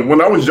 And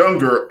when I was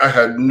younger, I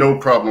had no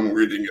problem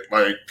reading it.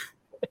 Like,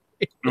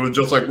 it was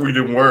just like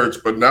reading words.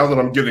 But now that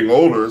I'm getting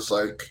older, it's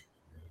like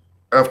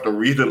I have to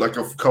read it like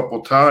a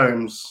couple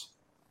times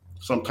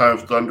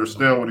sometimes to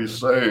understand what he's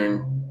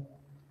saying.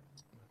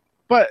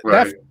 But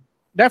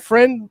that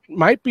friend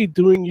might be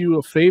doing you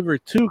a favor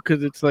too,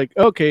 because it's like,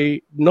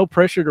 okay, no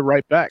pressure to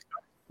write back.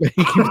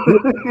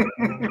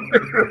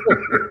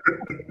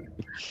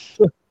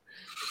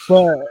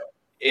 But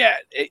yeah,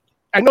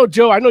 I know,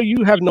 Joe. I know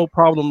you have no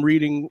problem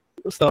reading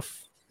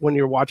stuff when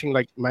you're watching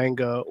like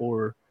manga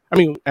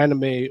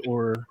anime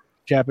or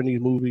Japanese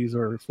movies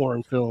or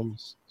foreign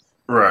films.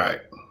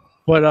 Right.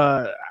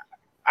 But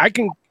I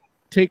can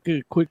take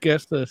a quick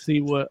guess to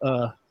see what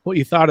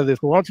you thought of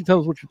this. Well, why don't you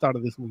tell us what you thought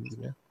of this movie,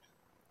 man?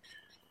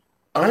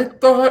 I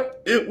thought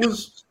it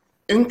was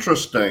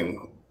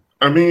interesting.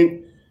 I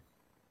mean,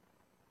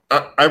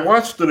 I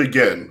watched it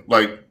again.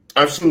 Like,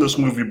 I've seen this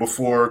movie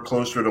before,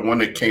 closer to when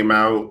it came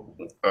out.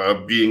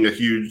 Being a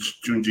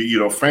huge Junji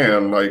Ito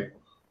fan, like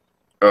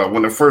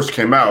when it first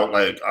came out,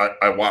 like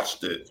I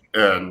watched it,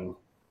 and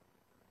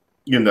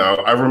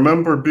I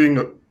remember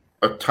being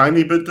a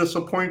tiny bit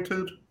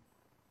disappointed,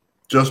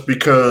 just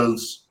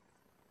because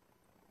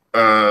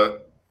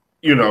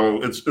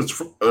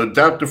it's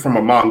adapted from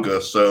a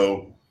manga,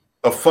 so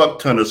a fuck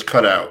ton is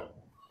cut out.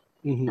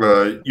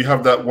 Mm-hmm. You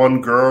have that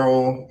one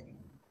girl,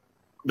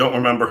 don't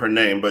remember her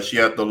name, but she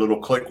had the little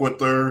clique with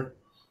her,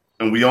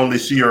 and we only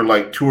see her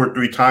like 2 or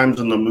 3 times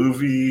in the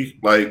movie.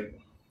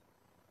 Like,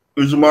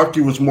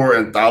 Uzumaki was more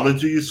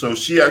anthology, so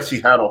she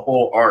actually had a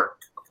whole arc,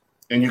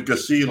 and you could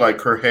see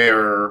like her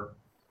hair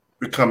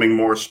becoming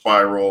more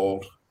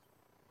spiraled,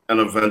 and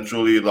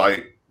eventually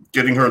like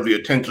getting her the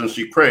attention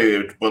she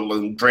craved, but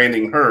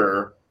draining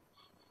her.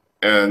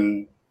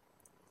 And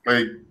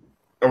like,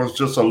 I was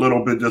just a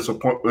little bit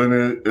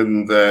disappointed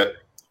in that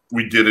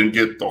we didn't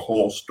get the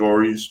whole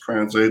stories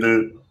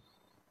translated.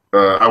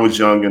 I was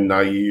young and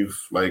naive.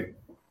 Like,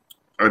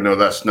 I know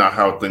that's not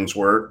how things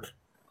work.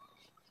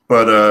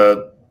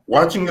 But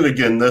watching it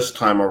again this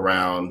time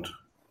around,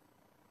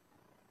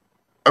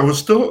 I was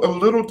still a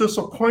little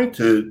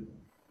disappointed.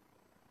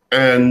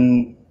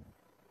 And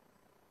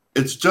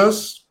it's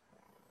just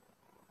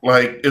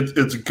like,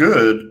 it's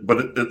good,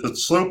 but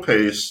it's slow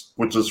paced,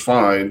 which is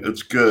fine.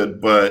 It's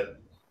good, but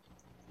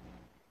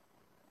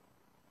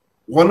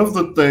one of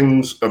the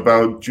things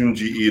about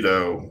Junji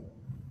Ito,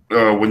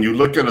 when you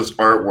look at his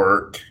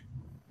artwork,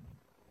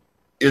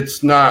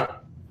 it's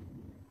not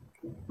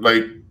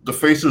like the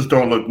faces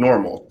don't look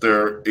normal.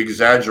 They're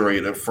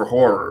exaggerated for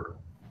horror.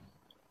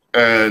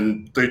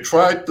 And they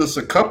tried this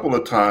a couple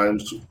of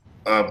times,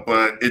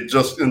 but it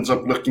just ends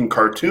up looking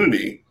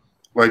cartoony.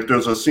 Like,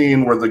 there's a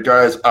scene where the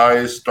guy's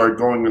eyes start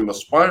going into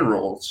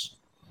spirals,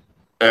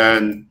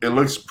 and it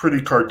looks pretty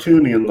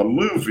cartoony in the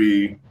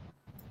movie,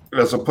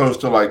 as opposed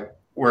to like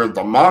where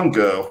the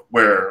manga,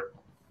 where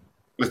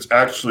it's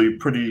actually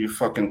pretty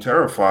fucking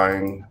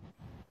terrifying.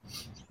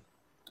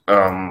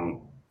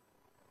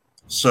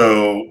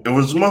 So it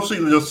was mostly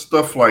just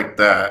stuff like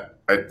that,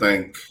 I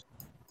think,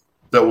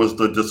 that was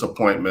the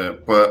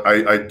disappointment. But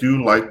I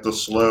do like the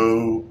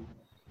slow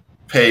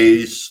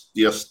pace,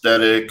 the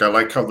aesthetic. I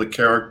like how the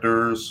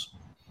characters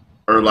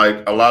are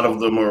like, a lot of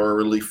them are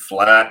really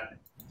flat,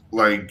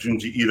 like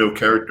Junji Ito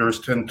characters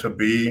tend to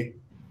be.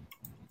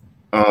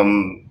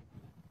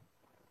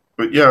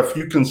 But yeah, if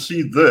you can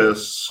see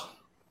this,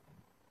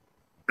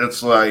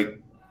 it's like,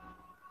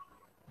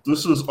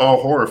 this is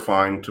all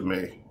horrifying to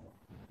me.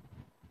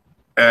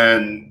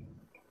 And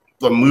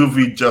the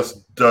movie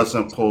just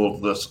doesn't pull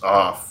this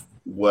off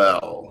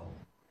well,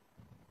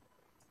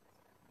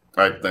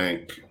 I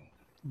think.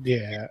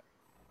 Yeah,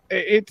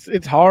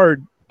 it's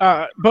hard.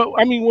 But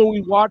I mean, when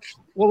we watched,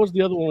 what was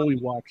the other one we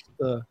watched?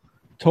 Tomie.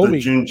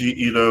 The Junji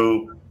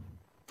Ito.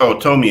 Oh,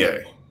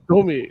 Tomie.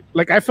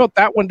 Like, I felt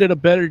that one did a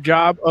better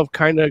job of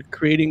kind of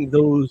creating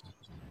those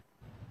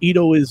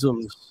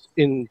Itoisms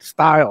in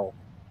style,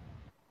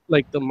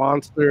 like the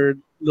monster, a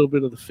little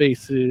bit of the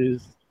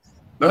faces.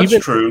 That's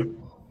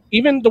true.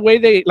 Even the way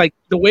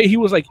the way he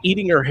was like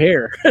eating her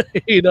hair,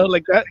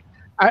 like that.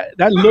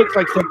 that looks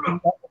like something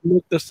that would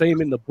look the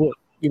same in the book.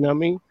 You know what I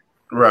mean?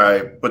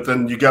 Right, but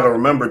then you got to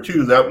remember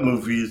too that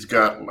movie's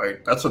got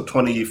like that's a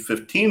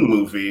 2015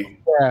 movie.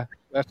 Yeah,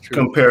 that's true.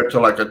 Compared to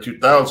like a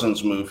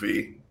 2000s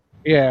movie.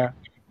 Yeah,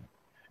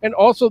 and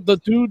also the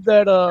dude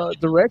that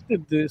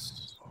directed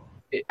this,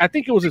 I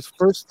think it was his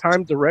first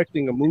time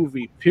directing a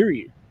movie.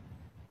 Period.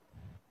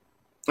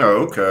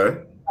 Oh,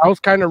 okay. I was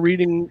kind of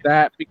reading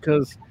that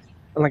because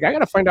I'm like, I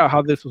gotta find out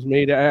how this was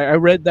made. I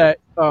read that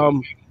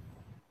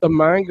the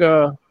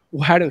manga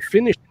hadn't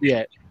finished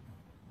yet.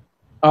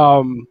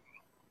 While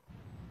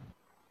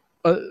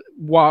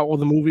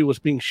the movie was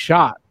being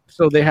shot,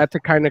 so they had to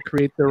kind of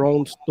create their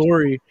own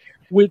story.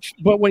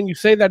 But when you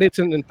say that it's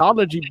an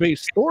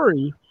anthology-based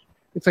story,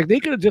 it's like they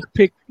could have just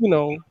picked,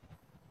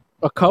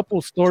 a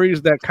couple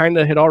stories that kind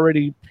of had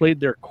already played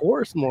their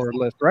course, more or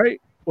less, right?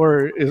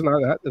 Or is not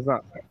that? It's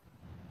not that.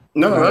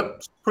 No,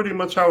 that's pretty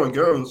much how it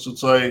goes.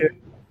 It's like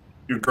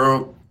your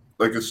girl,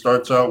 like it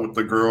starts out with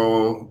the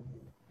girl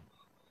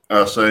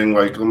saying,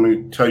 like, let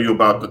me tell you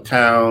about the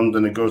town.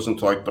 Then it goes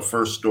into like the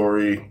first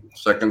story,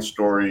 second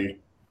story,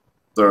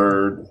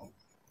 third.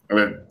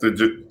 And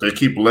they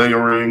keep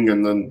layering,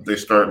 and then they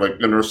start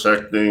like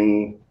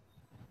intersecting.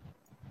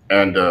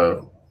 And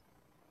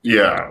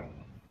yeah,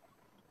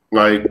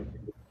 like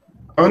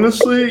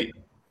honestly,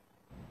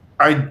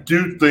 I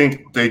do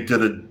think they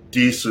did a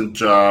decent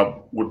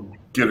job with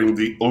getting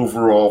the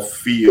overall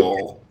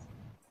feel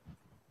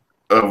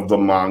of the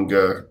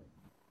manga.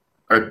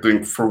 I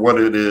think for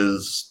what it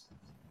is,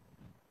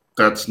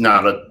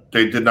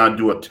 they did not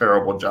do a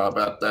terrible job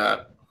at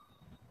that.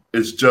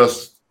 It's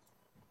just,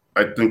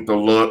 I think the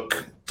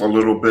look a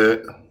little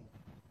bit,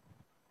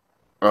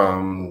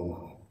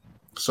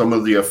 some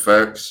of the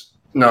effects.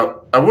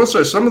 Now, I will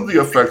say some of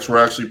the effects were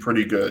actually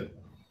pretty good.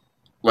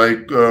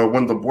 Like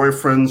when the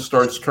boyfriend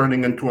starts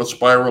turning into a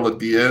spiral at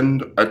the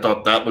end, I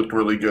thought that looked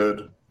really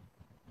good.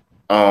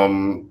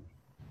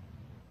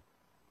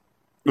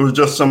 It was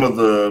just some of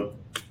the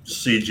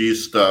CG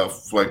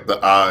stuff, like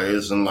the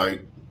eyes, and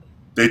like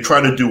they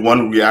try to do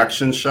one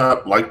reaction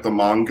shot like the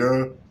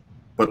manga,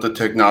 but the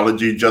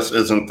technology just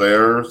isn't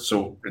there,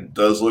 so it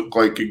does look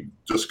like it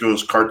just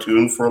goes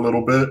cartoon for a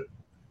little bit.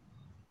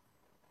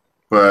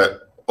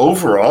 But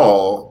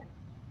overall,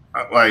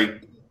 I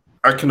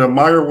can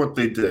admire what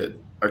they did.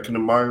 I can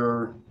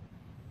admire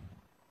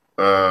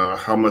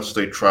how much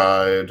they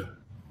tried.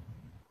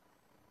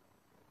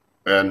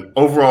 And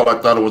overall, I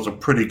thought it was a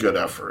pretty good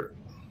effort.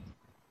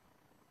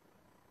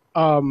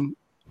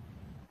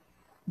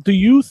 Do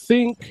you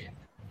think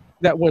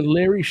that when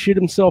Larry shit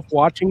himself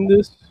watching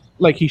this,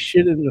 like he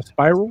shit in the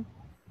spiral?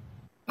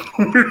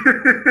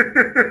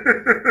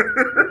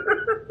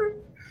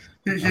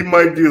 He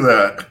might do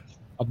that.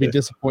 I'll be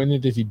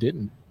disappointed if he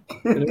didn't.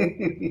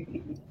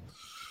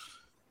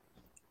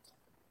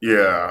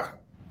 Yeah.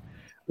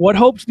 What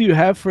hopes do you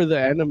have for the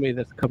anime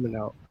that's coming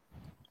out?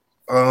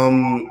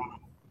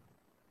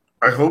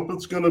 I hope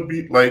it's gonna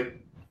be like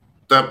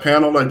that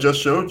panel I just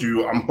showed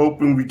you. I'm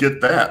hoping we get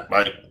that.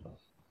 Like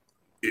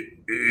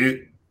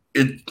it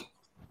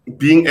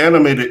being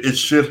animated, it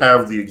should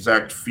have the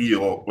exact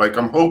feel. Like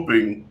I'm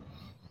hoping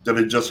that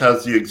it just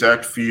has the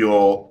exact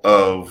feel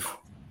of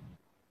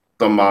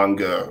the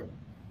manga,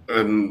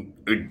 and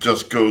it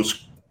just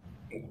goes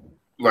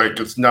like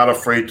it's not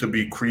afraid to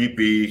be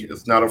creepy.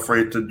 It's not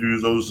afraid to do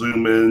those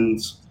zoom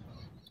ins.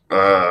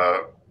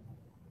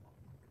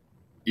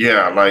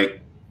 Yeah, like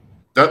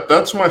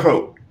that's my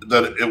hope,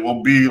 that it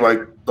will be like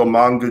the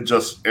manga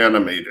just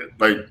animated.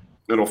 Like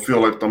it'll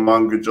feel like the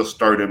manga just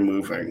started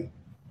moving.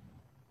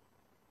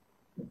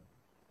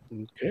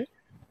 Okay.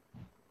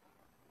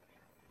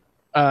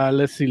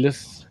 Let's see.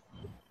 Let's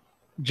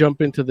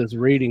jump into this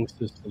rating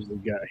system we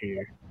got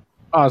here.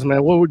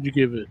 Ozman, what would you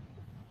give it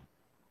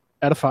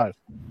out of 5?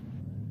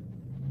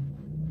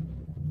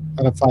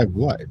 Out of 5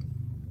 what?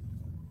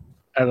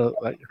 Out of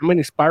like how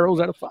many spirals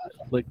out of 5?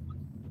 Like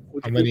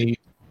how many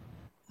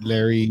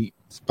Larry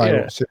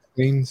spiral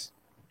things?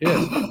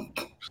 Yes.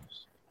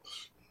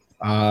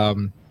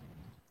 I'm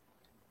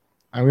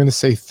gonna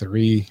say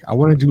 3. I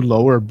want to do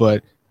lower,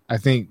 but I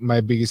think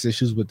my biggest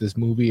issues with this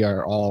movie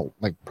are all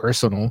like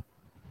personal.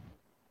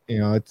 I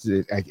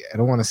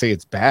don't want to say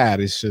it's bad.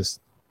 It's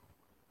just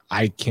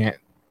I can't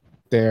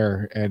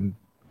there and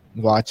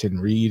watch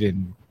and read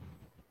and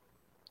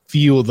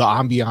feel the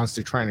ambiance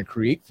they're trying to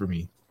create for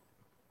me.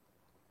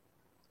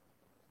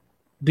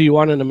 Do you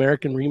want an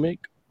American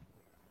remake?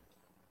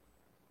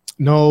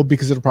 No,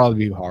 because it'll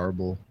probably be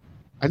horrible.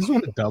 I just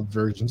want a dub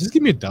version. Just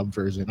give me a dub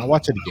version. I'll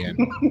watch it again.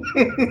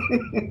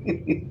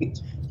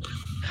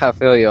 I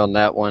feel you on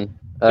that one.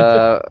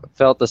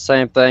 Felt the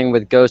same thing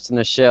with Ghost in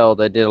the Shell.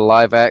 They did a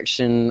live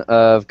action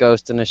of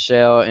Ghost in the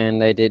Shell,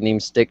 and they didn't even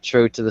stick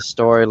true to the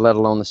story, let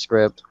alone the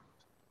script.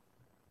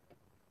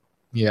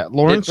 Yeah,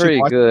 Lawrence it's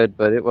pretty good,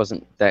 but it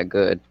wasn't that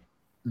good.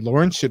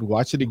 Lawrence should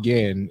watch it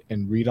again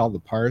and read all the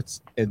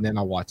parts, and then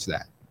I'll watch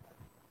that.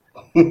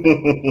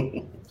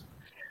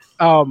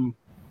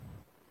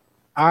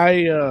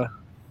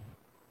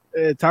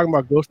 Talking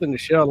about Ghost in the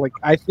Shell, like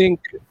I think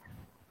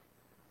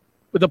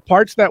the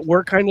parts that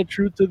were kind of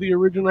true to the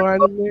original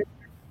anime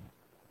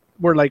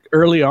were like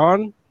early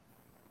on,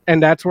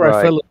 and that's where I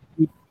Right. fell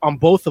asleep on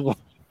both of them.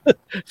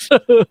 So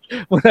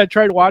when I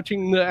tried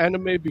watching the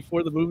anime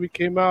before the movie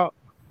came out,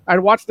 I'd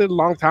watched it a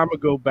long time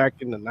ago, back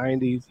in the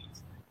 90s,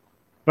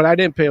 but I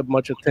didn't pay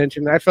much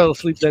attention. I fell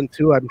asleep then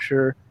too, I'm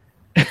sure.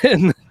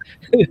 And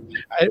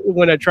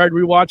when I tried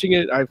rewatching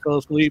it, I fell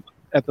asleep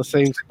at the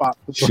same spot.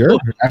 Sure.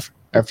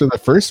 After the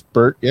first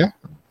spurt, yeah.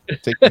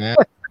 Take a nap.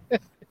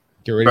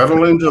 Get ready.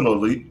 Battle Angel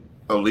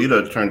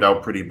Alita turned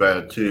out pretty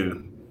bad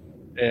too.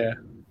 Yeah.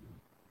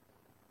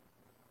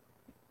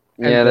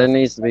 Yeah, there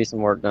needs to be some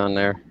work done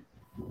there.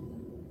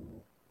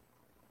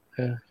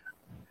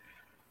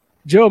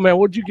 Joe, man,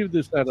 what'd you give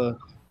this at a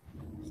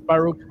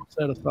Spiral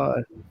set of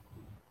 5?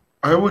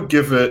 I would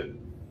give it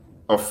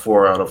a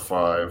 4 out of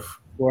 5.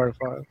 4 out of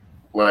 5.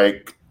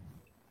 Like,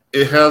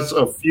 it has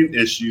a few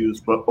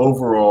issues, but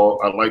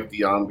overall, I like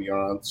the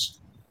ambiance,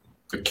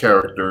 the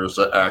characters,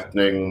 the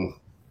acting.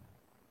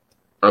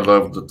 I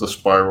love that the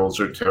spirals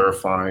are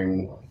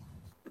terrifying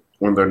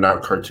when they're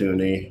not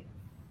cartoony.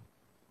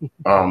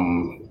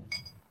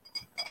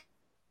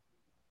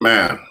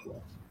 Man,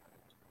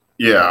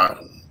 yeah.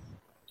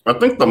 I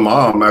think the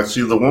mom,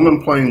 actually, the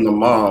woman playing the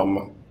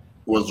mom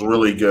was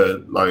really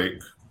good.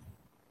 Like,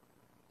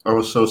 I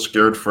was so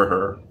scared for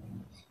her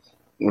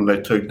when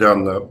they took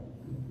down the,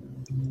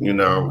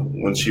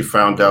 when she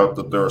found out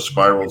that there were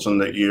spirals in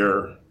the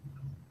ear.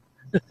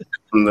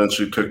 And then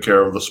she took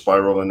care of the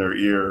spiral in her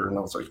ear. And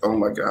I was like, oh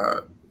my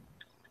God.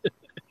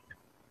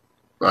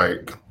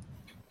 Like,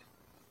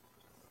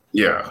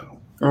 yeah,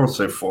 I would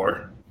say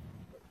 4.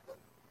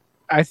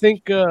 I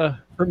think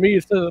for me,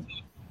 it's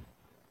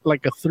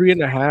like a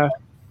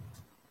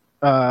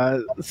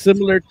 3.5.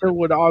 Similar to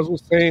what Oz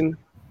was saying,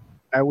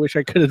 I wish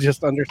I could have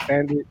just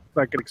understand it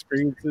so I could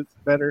experience it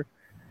better.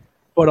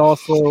 But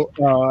also,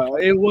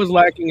 it was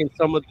lacking in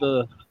some of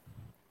the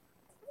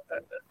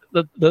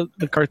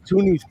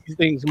cartoony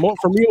things. More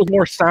for me, it was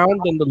more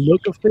sound than the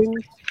look of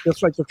things.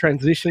 Just like the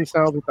transition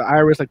sounds with the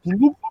iris, like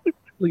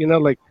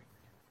like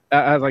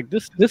I was like,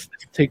 this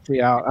takes me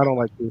out. I don't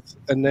like this.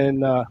 And then,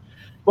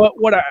 but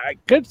what I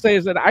could say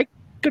is that I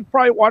could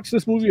probably watch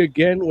this movie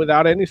again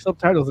without any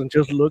subtitles and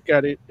just look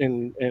at it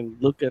and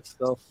look at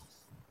stuff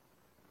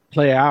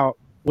play out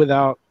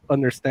without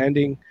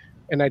understanding,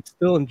 and I'd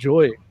still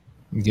enjoy it.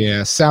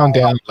 Yeah, sound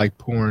down like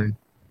porn.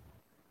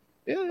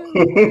 Yeah,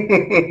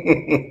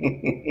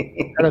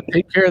 gotta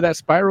take care of that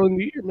spiral in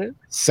the ear, man.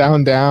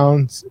 Sound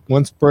down,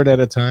 one spurt at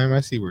a time. I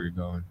see where you're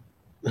going.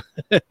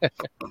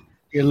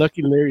 You're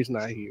lucky Larry's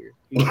not here.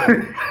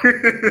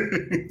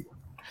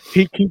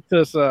 He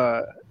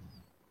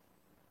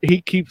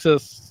keeps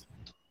us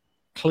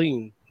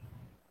clean.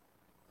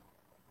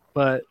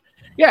 But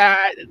yeah,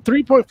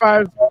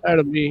 3.5 out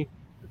of me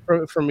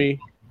for me.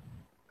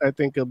 I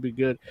think it'll be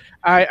good.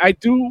 I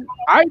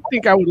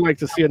think I would like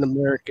to see an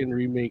American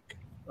remake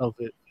of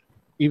it,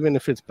 even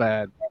if it's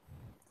bad.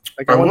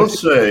 Like, I will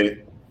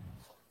say,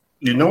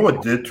 you know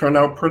what did turn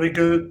out pretty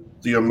good?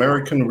 The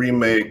American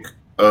remake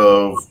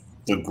of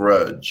The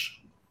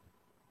Grudge.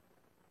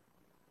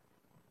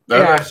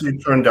 That actually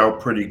turned out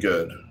pretty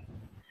good.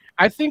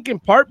 I think in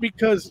part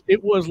because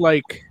it was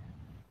like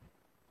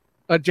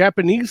a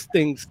Japanese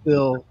thing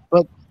still,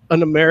 but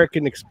an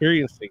American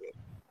experiencing it.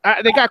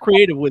 They got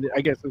creative with it.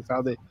 I guess that's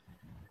how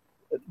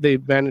they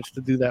managed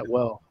to do that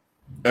well.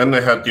 And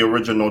they had the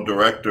original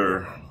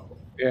director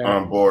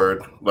on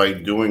board,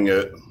 like doing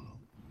it.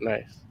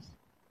 Nice.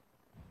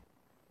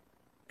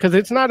 Because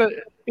it's not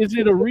is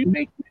it a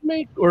remake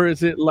or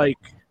is it like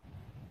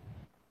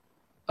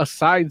a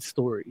side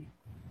story?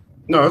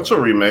 No, it's a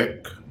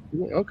remake.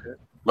 Okay.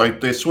 Like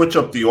they switch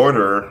up the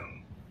order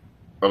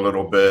a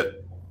little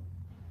bit,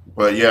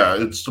 but yeah,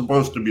 it's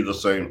supposed to be the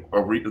same.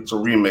 It's a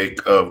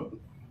remake of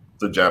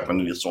the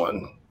Japanese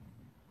one.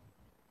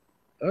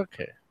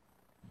 Okay.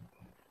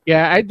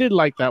 Yeah, I did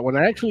like that one.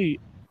 That actually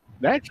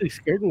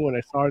scared me when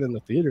I saw it in the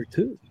theater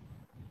too.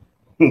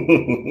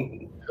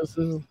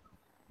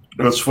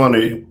 It's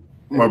funny.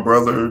 My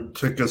brother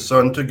took his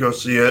son to go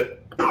see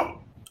it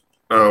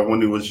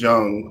when he was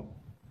young,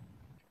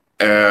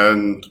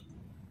 and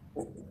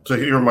to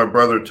hear my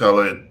brother tell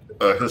it,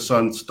 his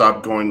son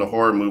stopped going to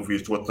horror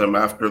movies with him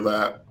after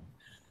that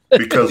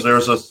because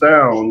there's a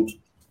sound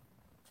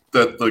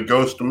that the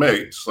ghost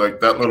makes, like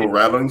that little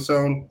rattling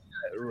sound.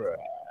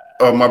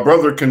 My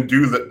brother can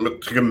do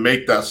that, can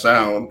make that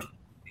sound,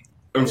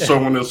 and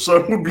so when his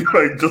son would be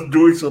like just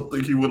doing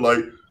something, he would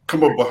like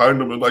come up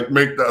behind him and like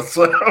make that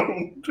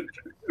sound.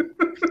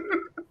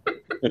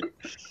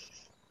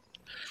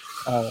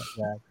 Oh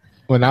God!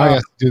 Well, now he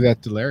has to do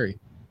that to Larry.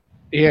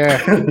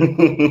 Yeah.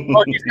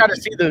 Well, he's got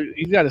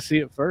to see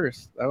it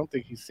first. I don't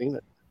think he's seen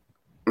it.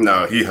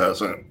 No, he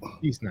hasn't.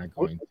 He's not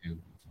going to.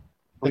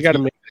 We got to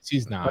make.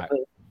 He's not.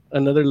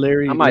 Another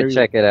Larry. I might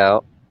check it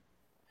out.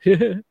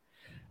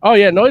 Oh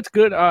yeah, no, it's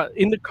good.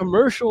 In the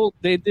commercial,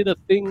 they did a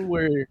thing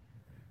where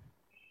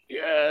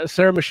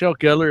Sarah Michelle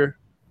Gellar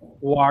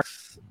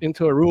walks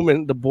into a room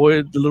and the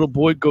little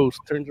boy ghost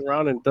turns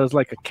around and does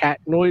like a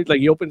cat noise. Like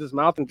he opens his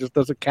mouth and just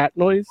does a cat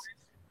noise.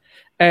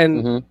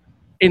 And Mhm.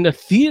 in the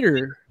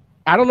theater,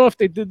 I don't know if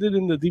they did it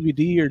in the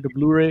DVD or the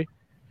Blu-ray.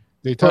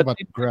 They talk But about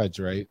the Grudge,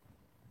 right?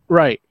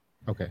 Right.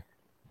 Okay.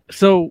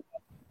 So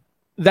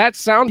that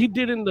sound he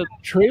did in the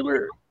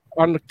trailer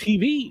on the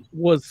TV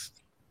was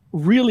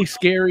really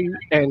scary,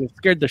 and it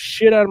scared the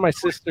shit out of my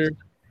sister.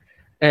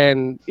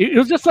 And it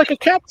was just like a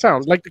cat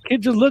sound. Like the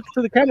kid just looks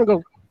to the camera and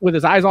goes with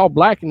his eyes all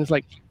black, and it's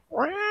like,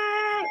 "Wah,"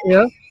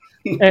 yeah.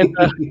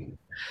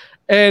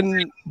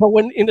 And but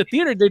when in the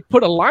theater they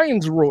put a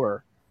lion's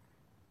roar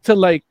to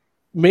like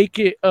make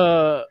it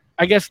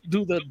I guess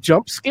do the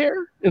jump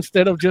scare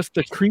instead of just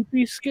the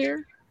creepy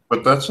scare.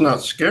 But that's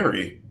not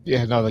scary.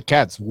 Yeah, no, the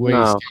cat's way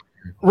No.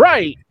 scary.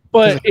 Right.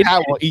 'Cause But the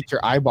cat will eat your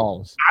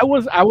eyeballs. I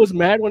was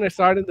mad when I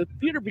saw it in the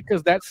theater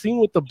because that scene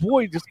with the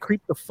boy just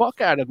creeped the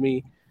fuck out of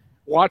me.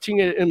 Watching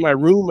it in my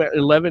room at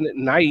 11 at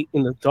night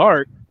in the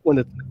dark when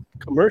the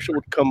commercial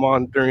would come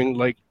on during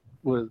like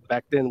was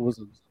back then was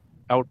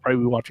I would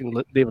probably be watching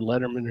David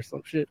Letterman or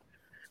some shit.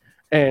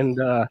 And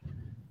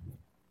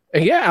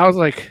yeah, I was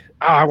like,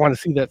 oh, I want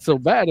to see that so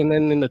bad. And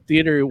then in the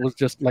theater, it was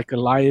just like a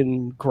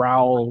lion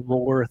growl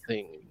roar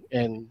thing,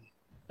 and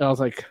I was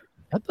like,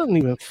 that doesn't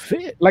even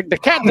fit. Like the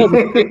cat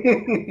doesn't fit.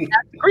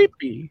 That's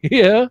creepy.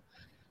 Yeah.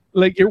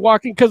 Like you're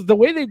walking because the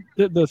way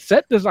the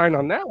set design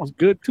on that was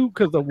good too,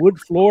 because the wood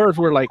floors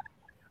were like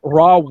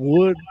raw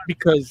wood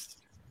because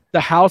the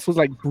house was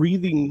like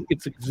breathing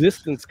its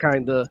existence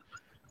kind of.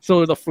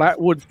 So the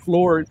flat wood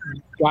floor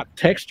got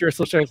texture.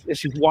 So as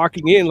she's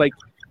walking in, like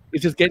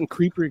it's just getting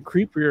creepier and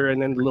creepier,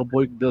 and then the little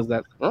boy does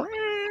that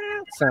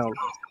sound.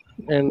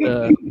 And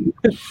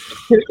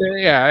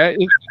yeah,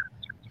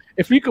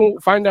 if you can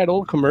find that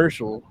old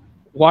commercial,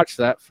 watch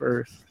that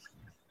first.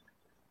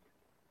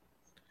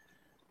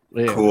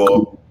 Yeah.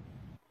 Cool.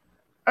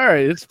 All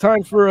right, it's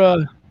time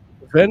for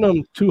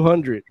Venom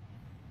 200.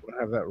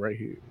 I have that right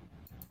here.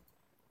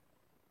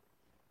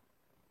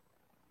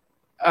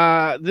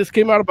 This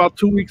came out about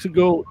 2 weeks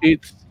ago.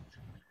 It's,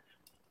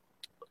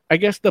 I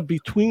guess, the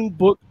between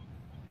book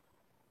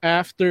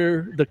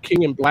after the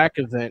King in Black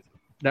event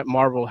that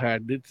Marvel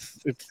had. It's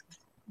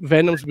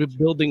Venom's been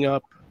building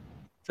up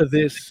to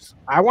this.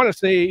 I want to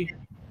say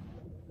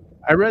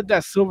I read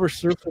that Silver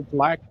Surfer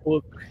Black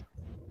book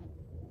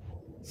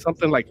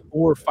something like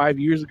 4 or 5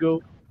 years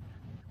ago,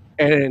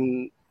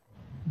 and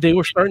they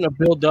were starting to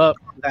build up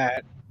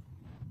that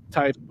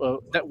type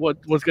of that what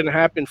was going to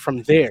happen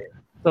from there.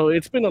 So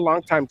it's been a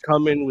long time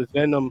coming with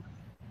Venom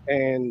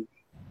and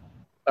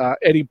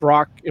Eddie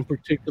Brock in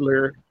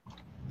particular,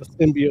 the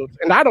symbiotes.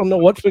 And I don't know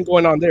what's been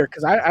going on there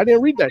because I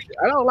didn't read that shit.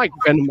 I don't like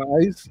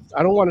Venomize.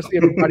 I don't want to see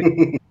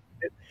everybody.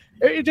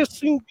 It just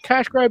seemed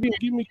cash grabbing,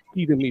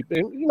 gimmicky to me.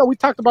 And, you know, we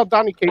talked about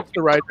Donny Cates,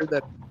 the writer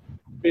that's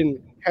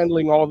been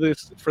handling all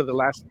this for the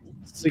last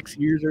 6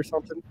 years or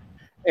something.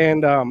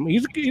 And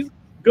he's a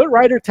good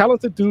writer,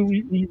 talented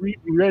dude. We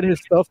read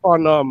his stuff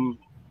on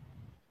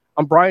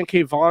Brian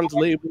K. Vaughan's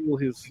label,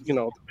 his, you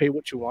know, Pay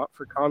What You Want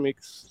for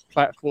Comics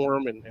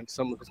platform, and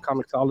some of his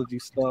Comixology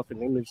stuff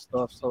and image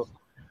stuff. So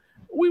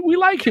we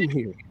like him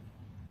here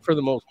for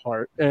the most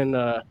part. And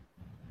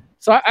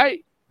so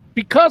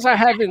because I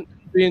haven't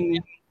been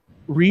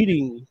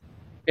reading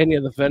any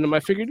of the Venom, I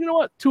figured, you know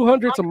what,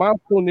 200's a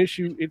milestone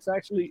issue. It's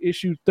actually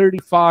issue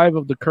 35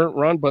 of the current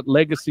run, but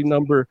legacy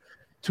number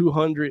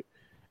 200.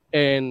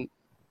 And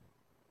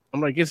I'm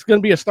like, it's going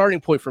to be a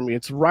starting point for me.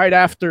 It's right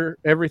after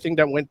everything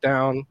that went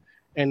down,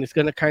 and it's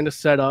going to kind of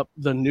set up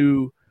the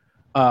new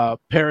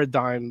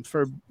paradigm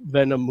for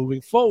Venom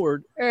moving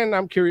forward. And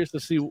I'm curious to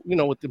see, you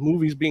know, with the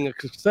movies being a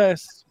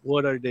success,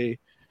 what are they,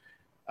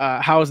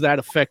 how is that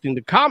affecting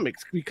the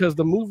comics? Because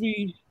the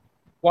movie,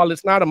 while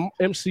it's not an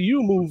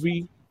MCU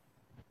movie,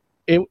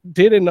 it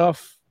did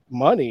enough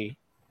money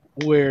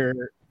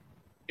where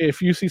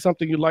if you see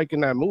something you like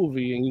in that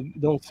movie and you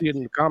don't see it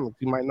in the comics,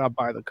 you might not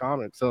buy the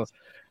comic. So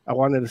I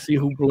wanted to see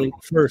who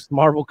blinked first,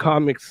 Marvel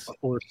Comics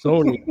or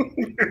Sony,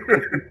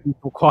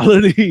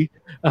 quality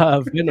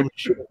Venom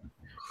shit.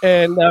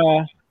 And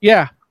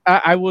yeah,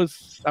 I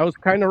was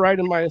kind of right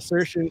in my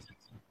assertion.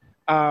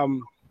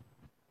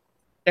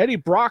 Eddie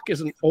Brock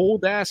is an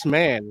old ass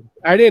man.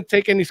 I didn't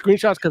take any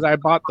screenshots because I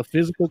bought the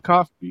physical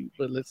copy,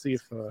 but let's see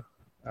if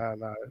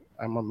I'm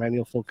a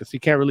manual focus. You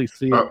can't really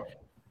see it,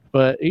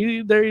 but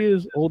there he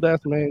is, old ass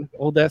man,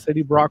 old ass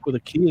Eddie Brock with a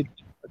kid,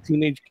 a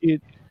teenage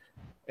kid,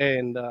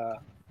 and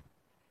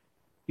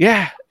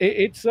yeah,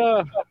 it's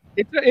an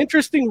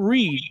interesting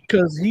read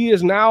because he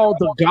is now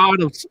the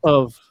god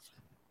of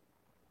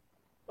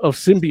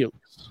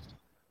symbiotes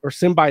or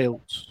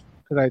symbiotes.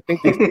 Because I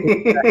think they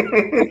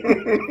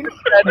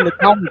that in the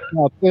comics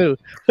now too.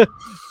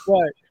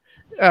 But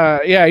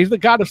yeah, he's the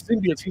god of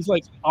symbiotes. He's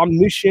like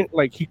omniscient,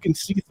 like he can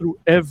see through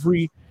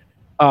every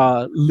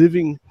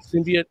living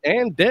symbiote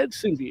and dead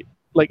symbiote.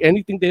 Like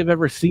anything they've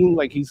ever seen,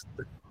 like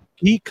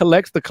he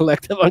collects the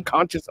collective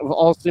unconscious of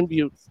all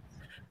symbiotes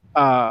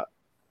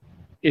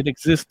in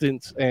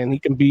existence, and he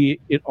can be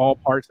in all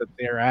parts that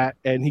they're at,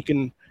 and he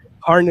can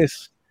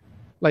harness,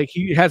 like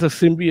he has a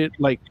symbiote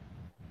like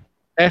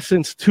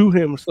essence to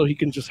him, so he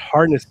can just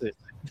harness it.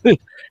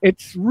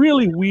 It's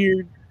really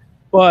weird,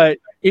 but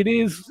it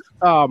is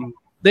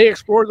they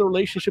explore the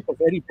relationship of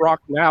Eddie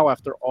Brock now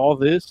after all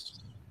this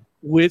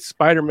with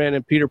Spider-Man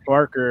and Peter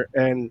Parker,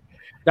 and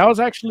that was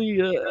actually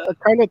a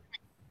kind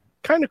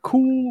of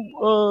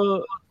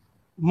cool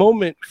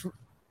moment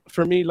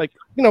for me, like,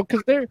 you know,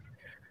 because they're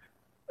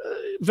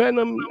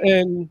Venom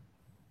and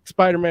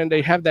Spider-Man,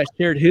 they have that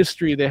shared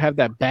history, they have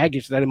that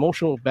baggage, that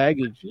emotional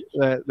baggage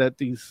that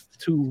these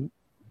two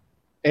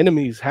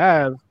enemies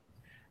have,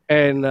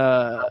 and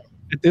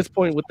at this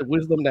point, with the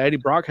wisdom that Eddie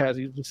Brock has,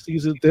 he just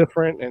sees it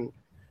different, and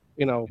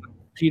you know,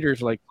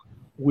 Peter's like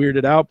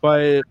weirded out by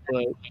it,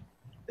 but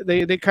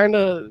they kind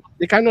of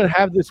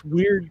have this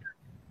weird,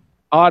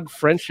 odd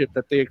friendship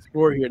that they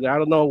explore here. I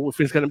don't know if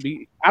it's gonna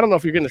be. I don't know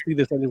if you're gonna see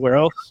this anywhere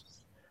else.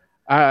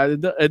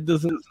 It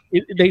doesn't.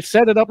 They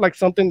set it up like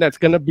something that's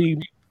gonna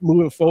be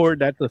moving forward.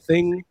 That's the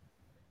thing,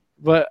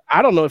 but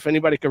I don't know if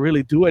anybody can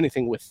really do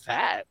anything with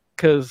that,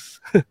 because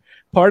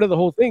part of the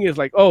whole thing is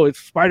like, oh, it's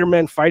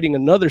Spider-Man fighting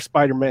another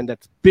Spider-Man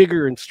that's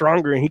bigger and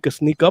stronger, and he could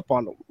sneak up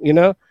on them, you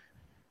know.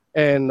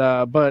 And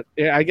but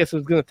yeah, I guess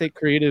it's gonna take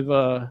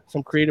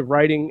some creative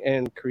writing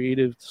and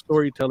creative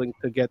storytelling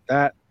to get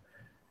that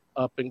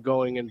up and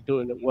going and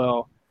doing it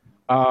well.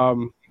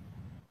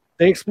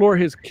 They explore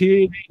his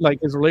kid, like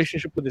his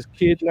relationship with his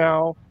kid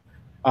now.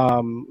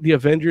 The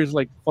Avengers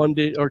like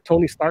funded, or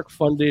Tony Stark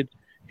funded,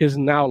 his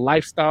now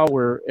lifestyle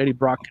where Eddie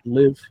Brock can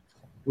live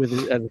with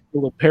as a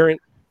single parent.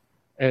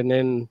 And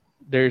then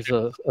there's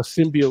a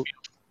symbiote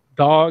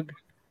dog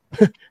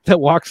that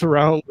walks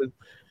around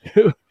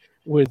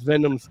with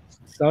Venom's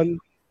son,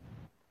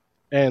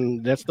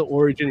 and that's the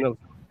origin of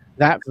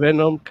that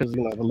Venom, because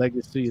you know the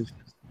legacy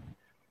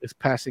is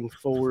passing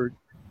forward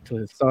to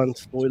his son.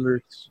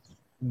 Spoilers.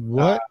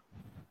 What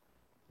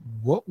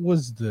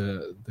was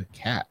the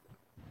cat?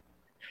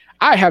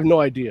 I have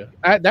no idea.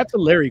 That's a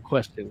Larry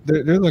question.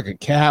 There's like a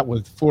cat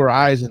with 4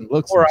 eyes and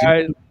looks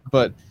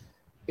but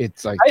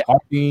it's like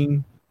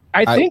talking.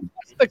 I think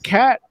that's the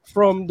cat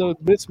from the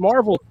Miss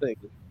Marvel thing,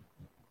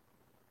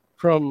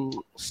 from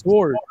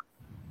Sword.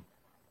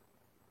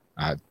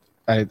 I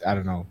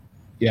don't know.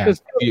 Yeah,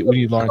 we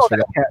need Lawrence for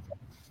that. Cat.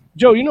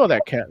 Joe, you know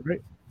that cat,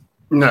 right?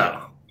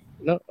 No.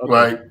 Okay.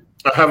 Like,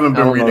 I haven't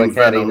been reading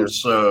Venom,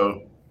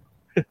 so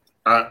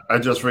I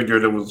just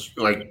figured it was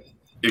like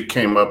it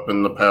came up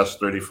in the past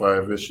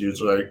 35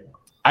 issues. Like,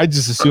 I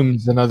just assumed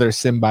it's another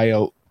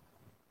symbiote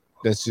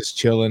that's just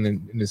chilling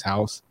in his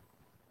house.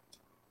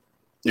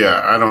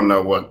 Yeah, I don't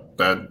know what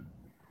that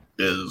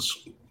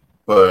is,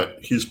 but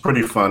he's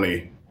pretty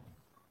funny.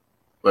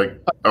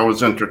 Like, I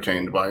was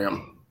entertained by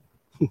him.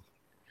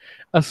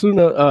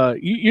 Asuna,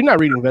 you're not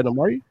reading Venom,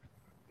 are you?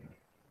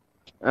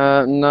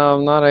 No,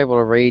 I'm not able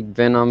to read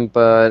Venom,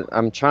 but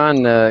I'm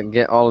trying to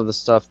get all of the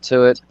stuff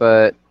to it,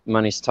 but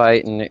money's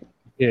tight, and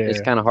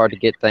it's kind of hard to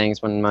get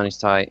things when money's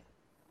tight.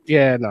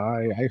 Yeah, no,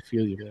 I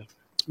feel you, man.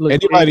 Look,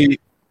 anybody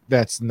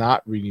that's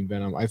not reading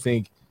Venom, I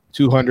think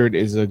 200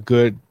 is a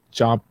good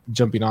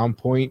jumping on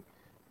point,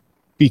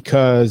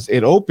 because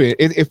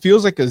it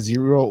feels like a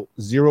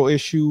zero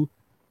issue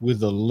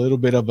with a little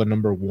bit of a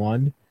number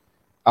one.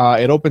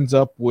 It opens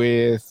up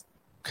with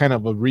kind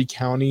of a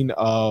recounting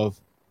of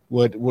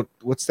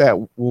what's that?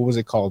 What was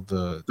it called?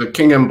 The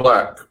King in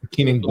Black.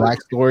 King in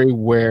Black story,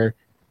 where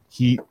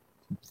he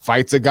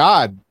fights a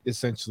god,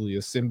 essentially a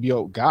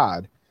symbiote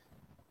god,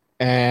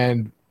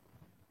 and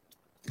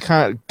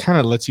kind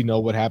of lets you know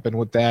what happened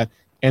with that,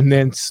 and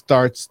then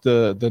starts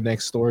the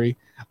next story.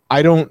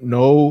 I don't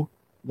know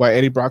why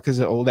Eddie Brock is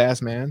an old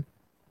ass man.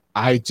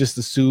 I just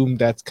assume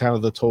that's kind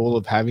of the toll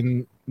of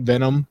having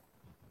Venom.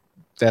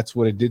 That's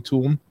what it did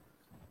to him.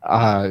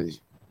 But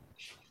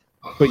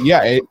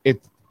yeah, it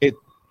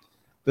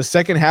the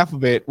second half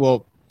of it,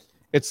 well,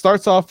 it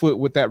starts off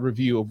with that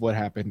review of what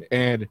happened,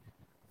 and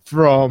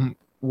from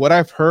what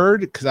I've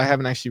heard, because I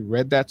haven't actually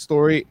read that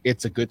story,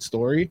 it's a good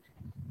story.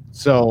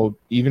 So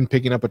even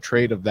picking up a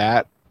trade of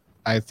that,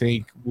 I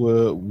think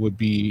would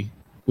be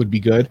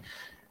good.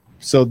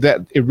 So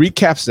that it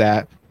recaps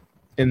that,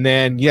 and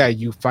then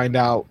you find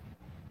out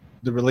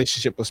the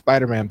relationship with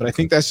Spider-Man. But I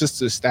think that's just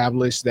to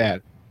establish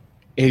that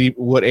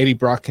what Eddie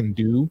Brock can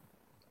do,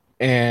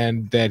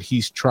 and that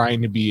he's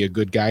trying to be a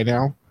good guy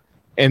now.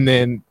 And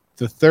then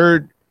the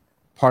third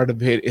part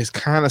of it is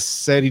kind of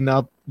setting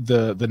up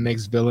the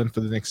next villain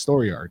for the next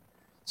story arc.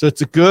 So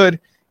it's a good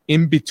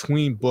in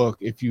between book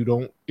if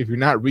you're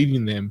not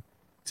reading them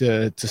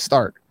to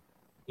start.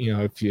 You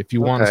know, if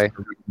you want to start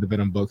reading the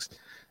Venom books.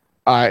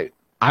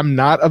 I'm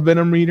not a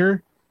Venom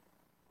reader,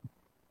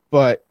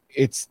 but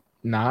it's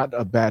not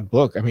a bad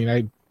book. I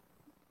mean,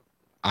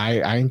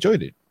 I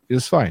enjoyed it. It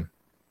was fine.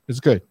 It's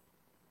good.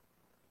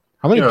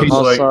 How many pages?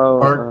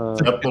 Also,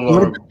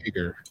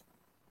 bigger.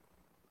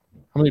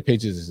 How many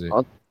pages is it?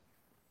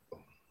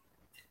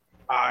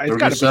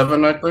 It's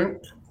 37, I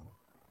think.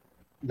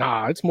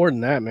 Nah, it's more than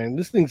that, man.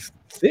 This thing's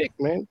thick,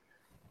 man.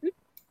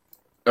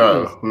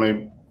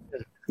 Maybe.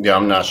 Yeah,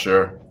 I'm not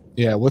sure.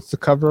 Yeah, what's the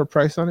cover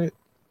price on it?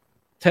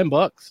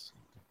 $10.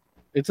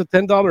 It's a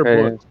 $10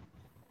 book.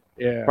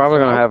 Yeah, probably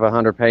gonna have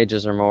 100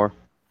 pages or more.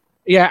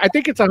 Yeah, I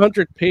think it's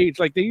 100-page.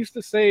 Like they used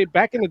to say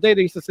back in the day,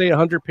 they used to say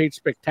 100-page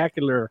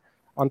spectacular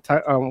on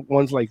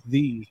ones like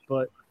these,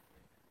 but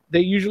they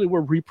usually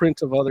were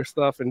reprints of other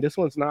stuff, and this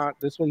one's not.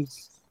 This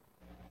one's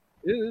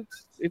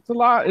it's a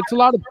lot. It's a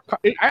lot of.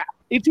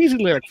 It's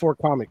easily like 4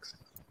 comics,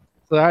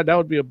 so that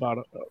would be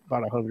about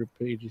 100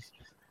 pages.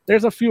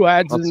 There's a few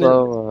ads in there.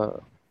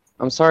 Also,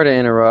 I'm sorry to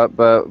interrupt,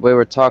 but we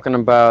were talking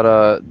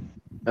about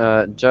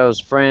Joe's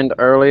friend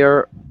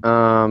earlier.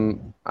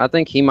 I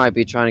think he might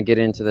be trying to get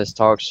into this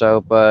talk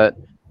show, but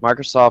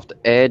Microsoft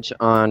Edge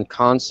on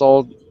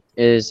console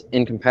is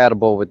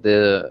incompatible with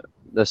the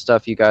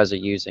stuff you guys are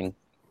using.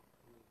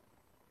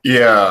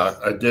 Yeah,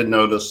 I did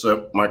notice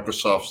that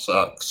Microsoft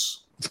sucks.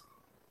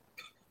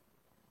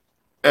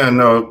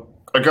 And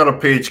I got a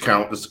page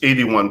count. It's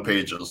 81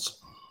 pages.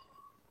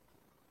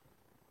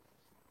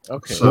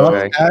 Okay. So,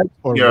 Okay.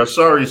 yeah,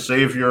 sorry,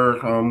 Savior.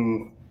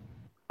 I'm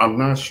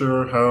not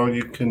sure how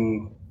you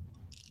can.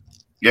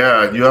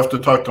 Yeah, you have to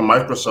talk to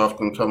Microsoft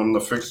and tell them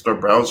to fix their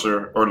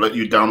browser or let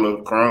you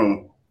download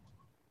Chrome.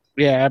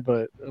 Yeah,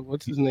 but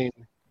what's his name?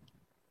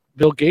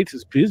 Bill Gates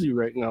is busy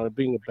right now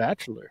being a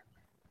bachelor.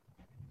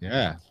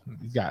 Yeah,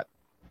 he got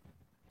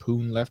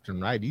poon left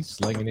and right. He's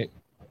slinging it.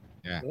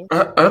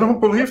 I don't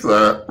believe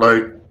that.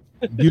 Like,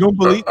 You don't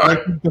believe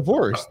like he's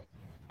divorced?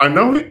 I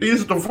know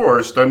he's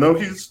divorced. I know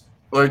he's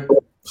like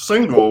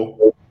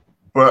single,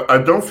 but I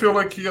don't feel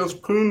like he has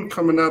poon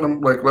coming at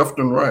him like left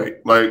and right.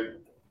 Like,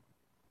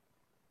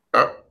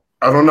 I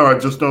don't know. I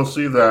just don't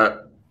see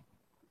that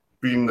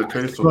being the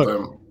case with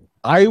him.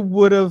 I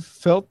would have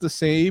felt the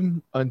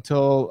same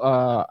until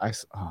oh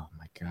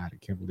my god, I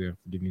can't believe I'm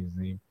forgetting his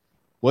name.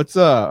 What's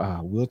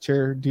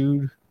wheelchair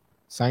dude,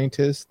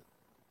 scientist?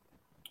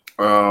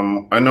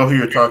 I know who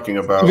you're talking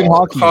about. Stephen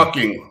Hawking.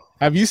 Hawking.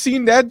 Have you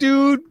seen that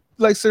dude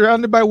like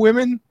surrounded by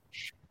women?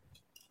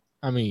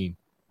 I mean,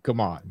 come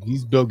on,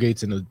 he's Bill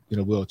Gates in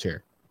a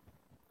wheelchair.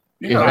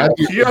 Yeah,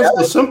 he has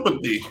the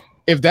sympathy.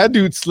 If that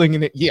dude's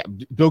slinging it, yeah,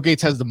 Bill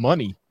Gates has the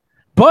money.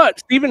 But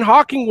Stephen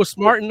Hawking was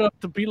smart enough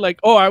to be like,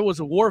 "Oh, I was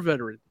a war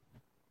veteran."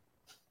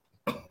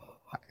 I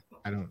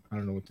don't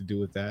know what to do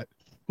with that.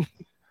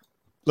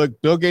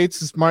 Look, Bill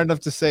Gates is smart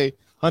enough to say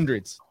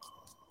hundreds.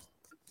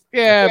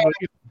 Yeah, but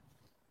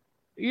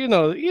you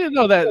know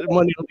that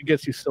money only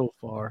gets you so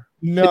far.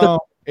 No,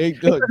 It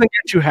doesn't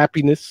get you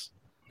happiness.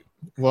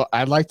 well,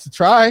 I'd like to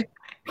try.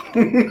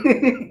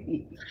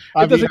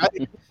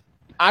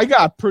 I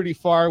got pretty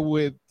far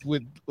with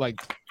like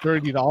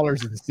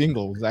 $30 in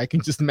singles. I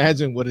can just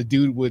imagine what a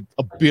dude with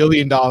 $1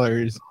 billion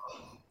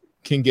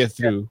can get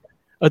through.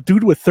 A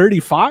dude with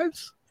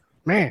 35s?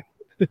 Man.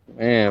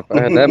 Man, if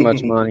I had that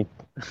much money.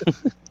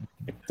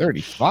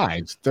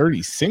 35s,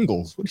 30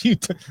 singles. What are you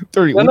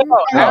 30? No,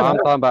 I'm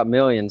talking about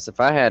millions. If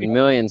I had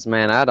millions,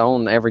 man, I'd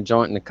own every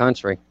joint in the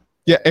country.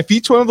 Yeah, if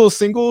each one of those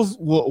singles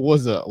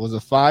was a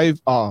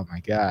 5, oh my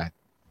god.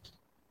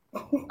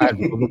 I'd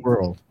rule the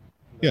world.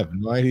 You have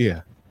no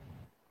idea.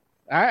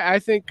 I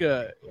think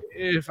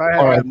if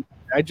I had,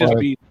 I'd just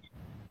be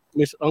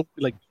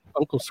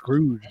Uncle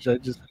Scrooge.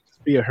 I'd just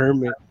be a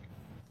hermit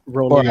Or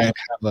rolling. I'd have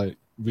a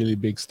really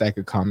big stack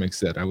of comics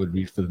that I would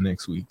read for the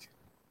next week.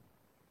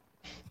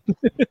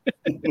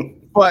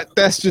 But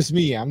that's just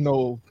me. I'm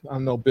no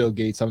Bill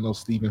Gates. I'm no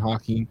Stephen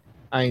Hawking.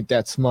 I ain't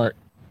that smart.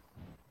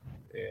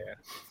 Yeah.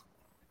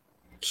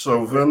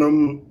 So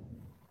Venom,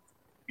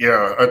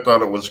 yeah, I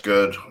thought it was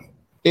good.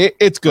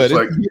 It's good. It's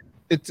like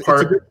it's a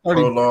part good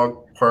starting.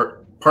 prologue,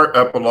 part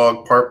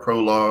epilogue, part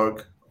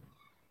prologue.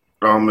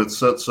 It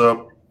sets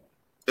up.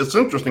 It's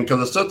interesting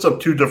because it sets up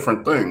 2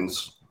 different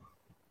things.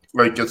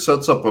 Like it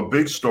sets up a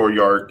big story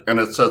arc, and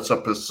it sets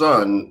up his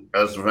son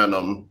as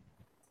Venom,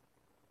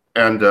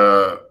 and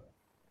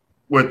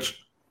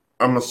which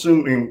I'm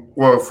assuming.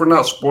 Well, if we're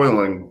not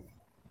spoiling,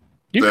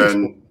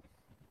 then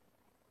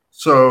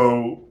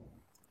so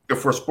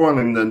if we're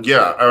spoiling, then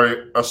yeah,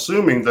 I'm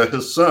assuming that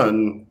his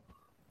son,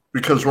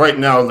 because right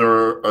now there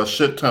are a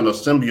shit ton of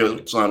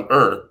symbiotes on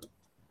Earth,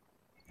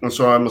 and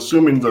so I'm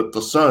assuming that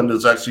the son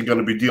is actually going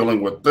to be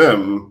dealing with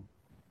them,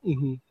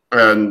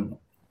 and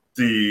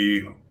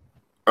the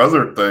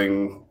other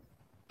thing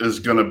is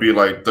going to be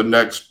like the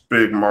next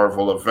big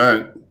Marvel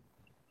event.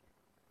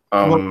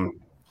 Well,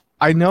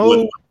 I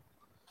know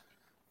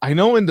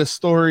in the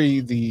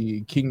story,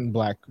 the King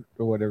Black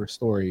or whatever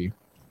story,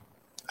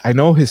 I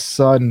know his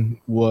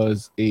son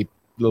was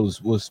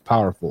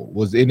powerful,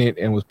 was in it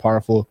and was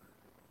powerful.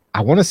 I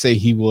want to say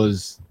he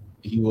was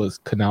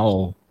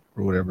Canal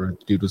or whatever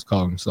dude was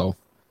calling himself.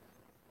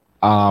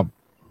 But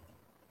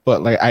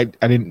like I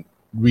didn't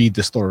read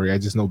the story. I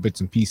just know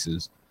bits and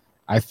pieces.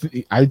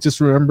 I just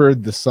remember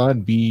the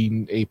son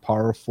being a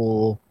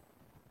powerful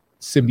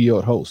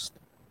symbiote host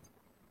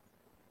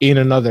in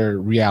another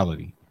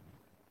reality.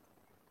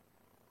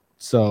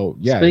 So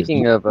yeah.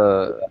 Speaking of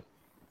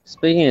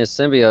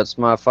symbiotes,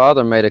 my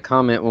father made a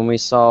comment when we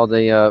saw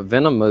the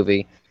Venom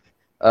movie.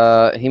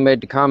 He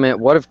made the comment,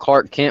 "What if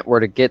Clark Kent were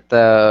to get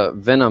the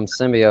Venom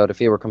symbiote if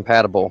he were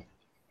compatible?"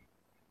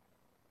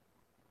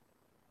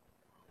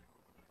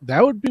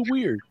 That would be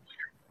weird.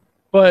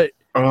 But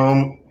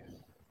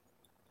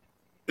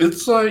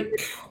It's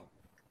like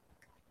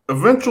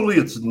eventually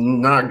it's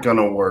not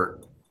gonna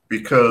work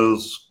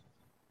because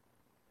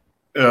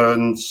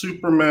in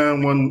DC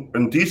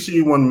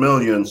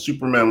 1,000,000,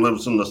 Superman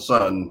lives in the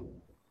sun,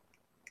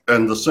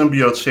 and the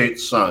symbiotes hate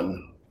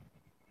sun,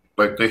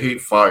 like they hate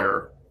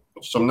fire.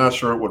 So I'm not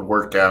sure it would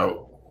work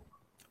out.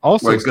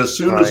 Also, Like as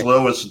soon as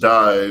Lois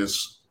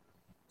dies,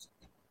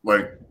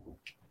 like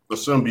the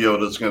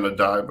symbiote is gonna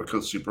die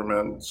because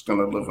Superman's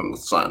gonna live in the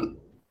sun.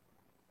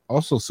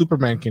 Also,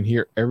 Superman can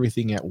hear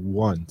everything at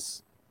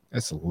once.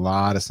 That's a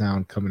lot of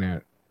sound coming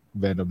at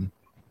Venom.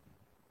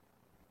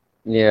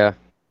 Yeah.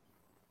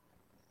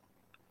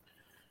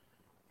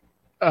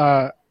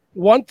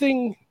 One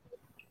thing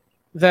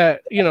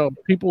that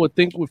people would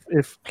think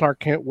if Clark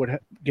Kent would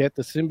get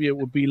the symbiote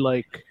would be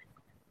like,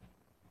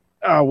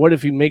 what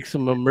if he makes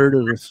him a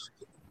murderous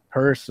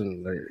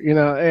person, or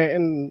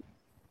and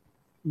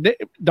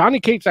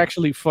Donny Cates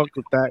actually fucked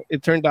with that.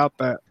 It turned out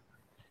that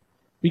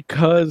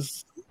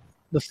because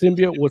the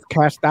symbiote was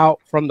cast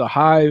out from the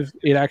hive,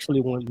 it actually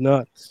went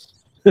nuts.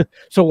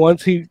 So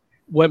once he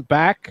went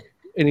back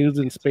and he was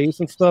in space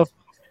and stuff,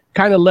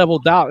 kind of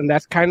leveled out, and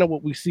that's kind of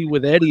what we see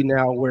with Eddie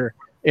now, where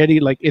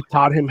Eddie, like, it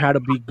taught him how to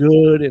be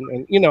good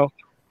and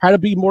how to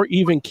be more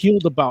even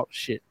keeled about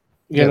shit.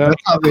 You know,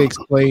 that's how they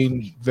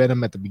explained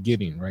Venom at the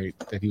beginning, right?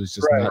 That he was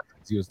just Right. not,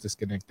 he was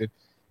disconnected.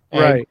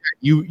 And Right.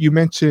 You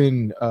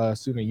mentioned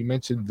Suna, you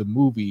mentioned the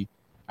movie.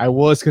 I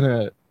was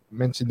gonna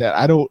mention that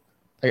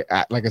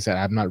like I said,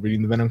 I'm not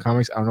reading the Venom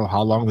comics. I don't know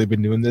how long they've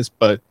been doing this,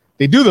 but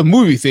they do the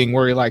movie thing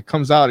where he like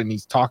comes out and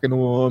he's talking to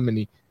him and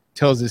he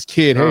tells his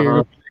kid, "Hey, you're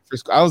late for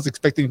school." I was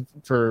expecting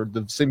for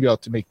the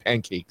symbiote to make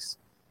pancakes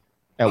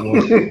at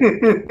work.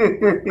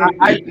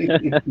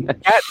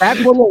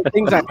 That's one of the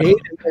things I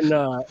hated, and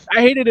I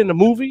hated in the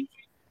movie,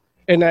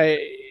 and I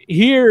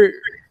here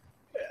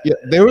Yeah,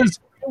 there was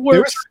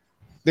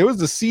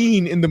a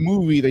scene in the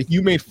movie that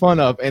you made fun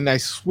of, and I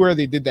swear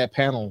they did that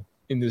panel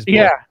in this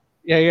book.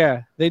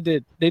 Yeah, they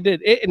did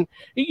it, and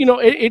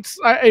it's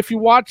if you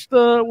watch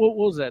the what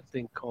was that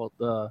thing called,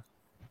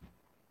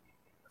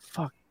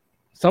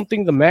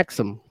 something the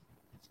Maxim.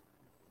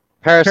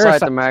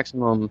 Parasite the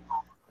Maximum.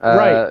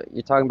 Right.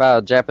 You're talking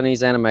about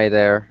Japanese anime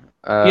there.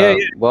 Yeah.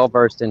 Well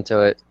versed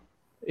into it.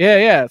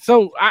 Yeah.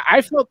 So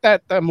I felt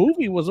that the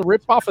movie was a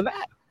rip off of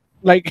that.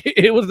 Like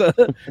it was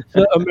the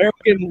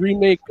American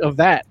remake of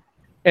that.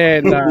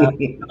 And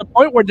to the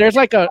point where there's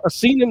like a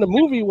scene in the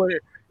movie where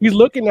he's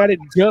looking at it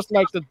just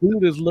like the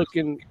dude is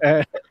looking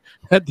at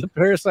the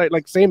Parasite,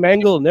 like same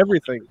angle and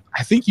everything.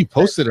 I think you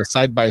posted a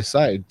side by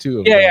side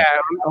too. Of Yeah,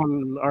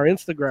 on our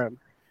Instagram.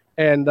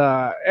 And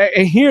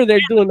here they're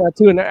doing that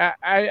too. And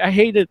I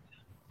hate it.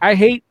 I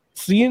hate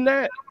seeing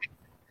that.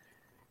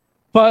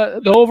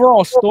 But the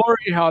overall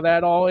story, how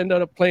that all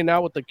ended up playing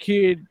out with the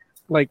kid,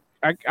 like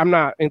I'm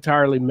not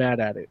entirely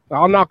mad at it.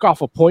 I'll knock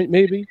off a point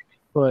maybe,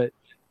 but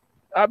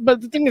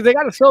the thing is, they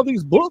got to sell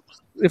these books.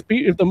 If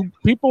the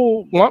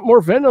people want more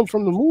Venom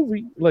from the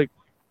movie, like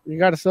you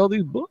got to sell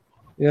these books.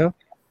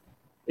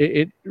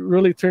 It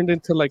really turned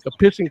into like a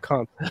pitching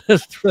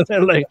contest for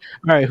them. Like,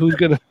 all right, who's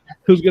gonna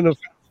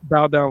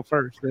bow down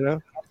first?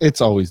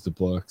 It's always the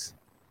books,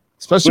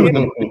 especially when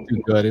the movies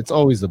do good. It's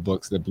always the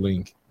books that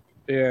blink.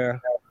 Yeah.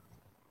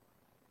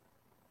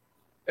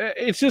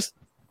 It's just,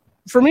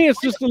 for me, it's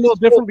just a little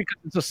different because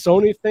it's a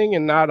Sony thing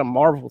and not a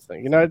Marvel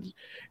thing.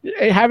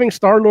 Having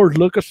Star-Lord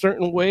look a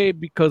certain way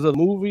because of the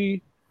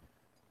movie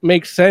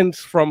makes sense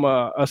from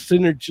a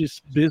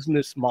synergist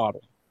business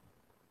model.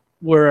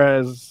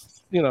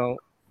 Whereas,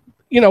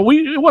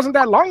 it wasn't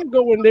that long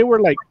ago when they were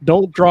like,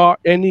 don't draw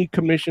any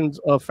commissions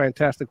of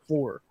Fantastic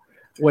Four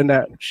when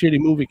that shitty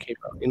movie came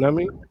out. You know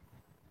what I mean?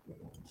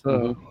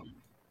 So,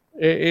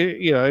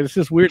 it's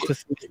just weird to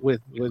see it with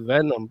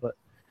Venom, but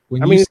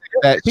when you say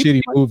that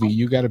shitty movie,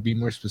 you got to be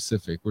more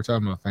specific. We're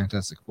talking about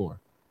Fantastic Four.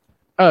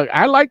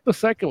 I like the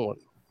second one.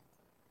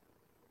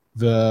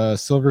 The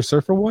Silver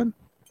Surfer one?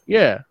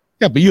 Yeah.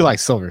 Yeah, but you like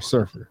Silver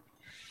Surfer.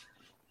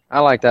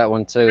 I like that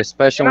one too,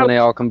 especially when they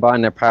all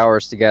combine their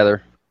powers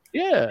together.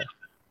 Yeah.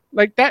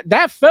 Like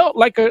that felt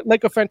like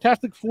a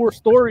Fantastic Four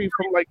story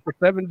from like the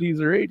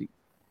 70s or 80s.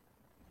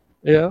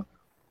 Yeah.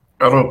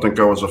 I don't think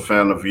I was a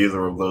fan of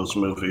either of those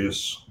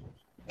movies.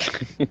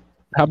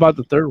 How about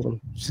the third one?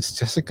 Just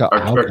Jessica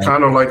I Alba.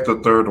 kind of like the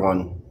third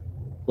one.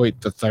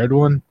 Wait, the third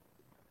one?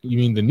 You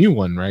mean the new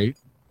one, right?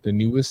 The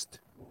newest?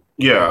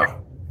 Yeah.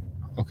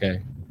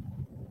 Okay.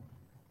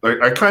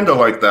 I kind of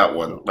like that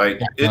one. Like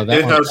Yeah,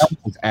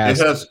 it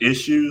has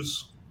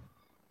issues.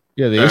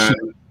 Yeah, the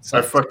issue.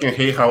 I fucking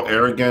hate how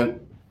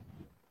arrogant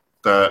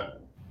that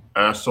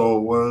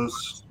asshole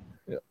was.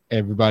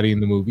 Everybody in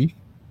the movie,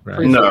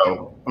 right?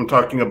 No, I'm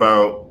talking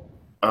about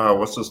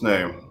what's his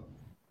name?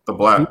 The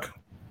Black.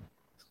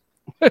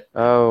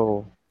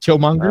 Oh.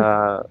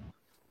 Killmonger?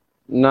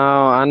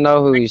 No, I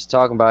know who he's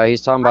talking about.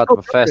 He's talking about the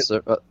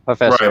professor,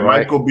 Right, right?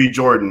 Michael B.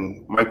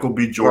 Jordan.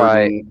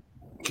 Right.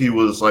 He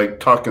was like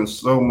talking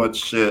so much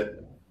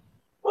shit,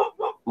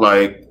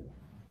 like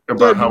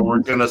about how we're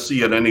gonna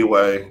see it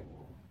anyway.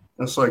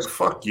 It's like,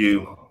 fuck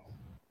you,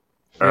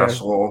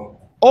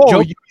 asshole. Oh, Joe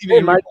you mean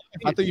in might- real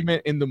life? I thought you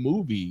meant in the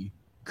movie.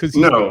 Because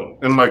No,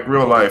 in like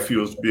real life, he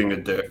was being a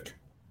dick,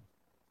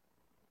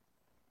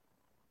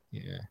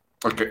 yeah.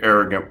 like an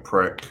arrogant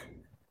prick.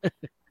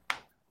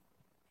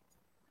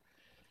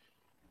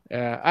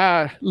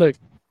 Look,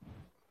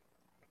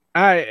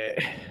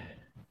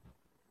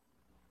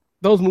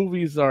 those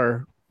movies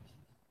are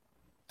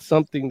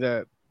something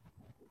that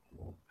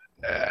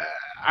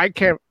I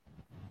can't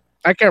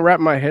wrap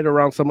my head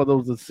around some of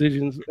those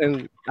decisions,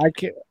 and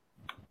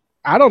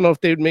I don't know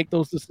if they'd make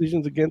those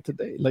decisions again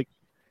today. Like,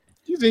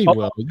 They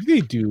will. They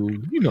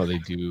do. You know they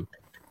do.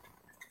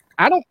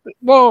 I don't.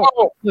 Well,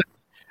 look,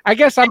 I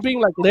guess I'm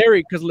being like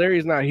Larry because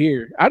Larry's not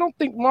here. I don't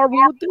think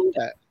Marvel would do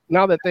that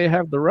now that they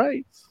have the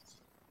rights.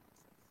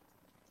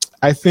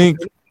 I think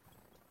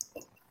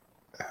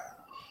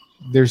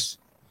there's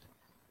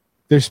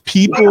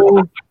people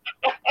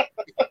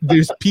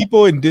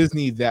in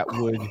Disney that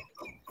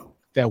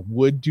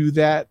would do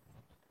that,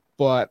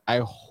 but I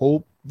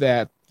hope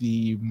that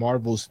the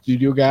Marvel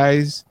studio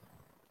guys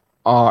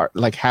are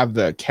like have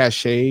the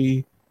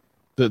cachet,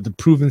 the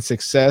proven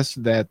success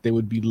that they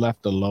would be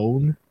left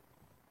alone.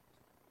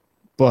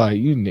 But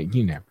you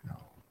never know.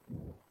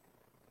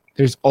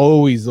 There's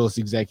always those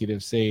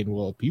executives saying,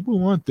 well, people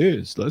want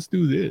this, let's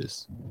do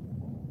this.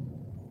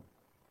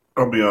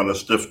 I'll be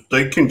honest, if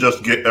they can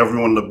just get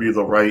everyone to be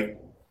the right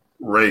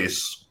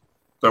race,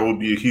 that would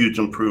be a huge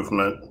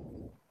improvement.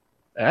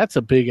 That's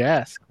a big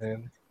ask,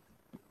 man.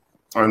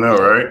 I know,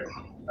 right?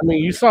 I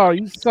mean, you saw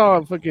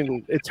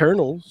fucking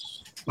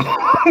Eternals. That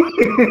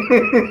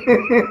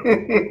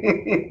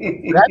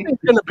thing's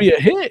gonna be a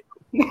hit.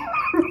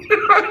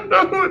 I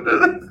know it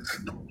is.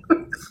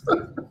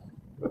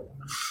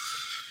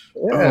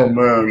 Yeah, Oh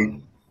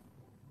man.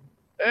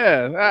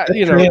 yeah.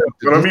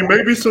 But I mean,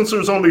 maybe since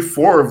there's only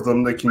 4 of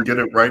them, they can get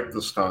it right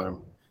this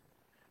time.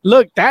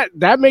 Look,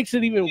 that makes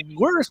it even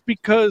worse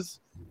because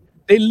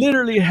they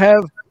literally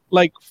have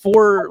like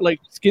 4 like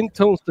skin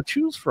tones to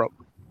choose from.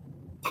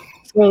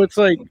 So it's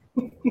like,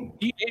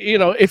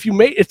 if you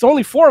make it's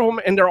only 4 of them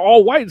and they're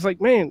all white, it's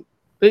like, man,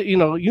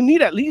 you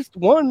need at least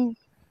one,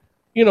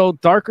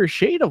 darker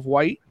shade of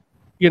white.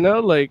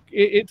 Like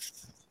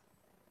it's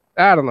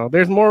I don't know.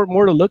 There's more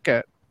to look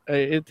at.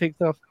 It takes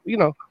off.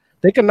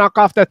 They can knock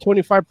off that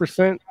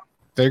 25%.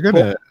 They're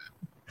gonna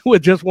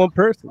with just one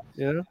person.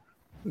 They're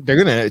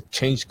gonna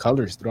change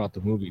colors throughout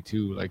the movie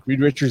too. Like Reed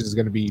Richards is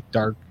gonna be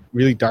dark,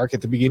 really dark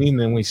at the beginning, and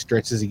then when he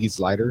stretches, he gets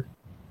lighter.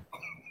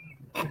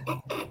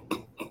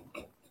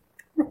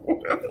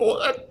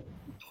 What?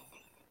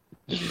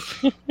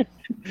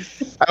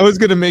 I was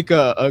gonna make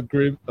a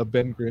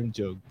Ben Grimm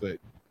joke, but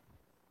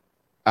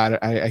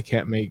I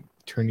can't make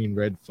turning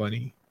red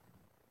funny.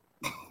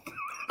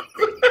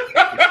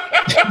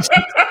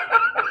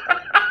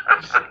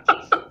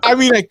 I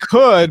mean, I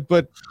could,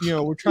 but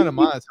we're trying to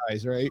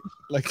monetize, right?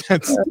 Like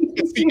that's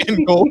the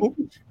end goal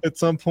at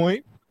some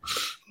point.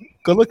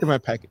 Go look at my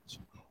package.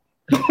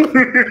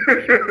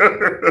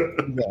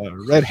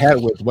 Red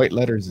hat with white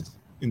letters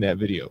in that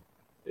video.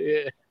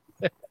 Yeah.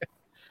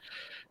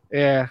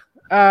 Yeah.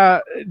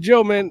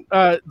 Joe, man,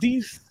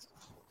 these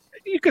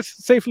you could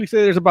safely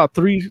say there's about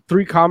three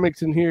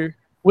comics in here.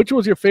 Which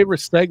was your favorite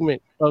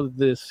segment of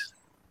this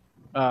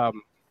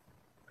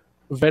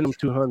Venom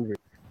 200?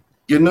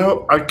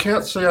 I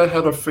can't say I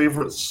had a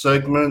favorite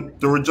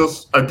segment.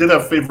 I did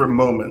have favorite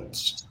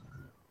moments.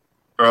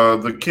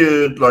 The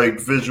kid like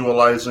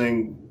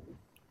visualizing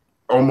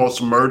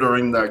almost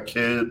murdering that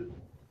kid,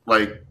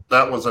 like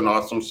that was an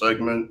awesome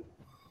segment.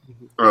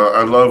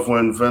 I love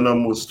when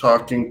Venom was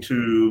talking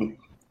to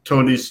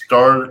Tony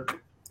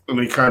Stark and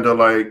he kind of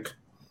like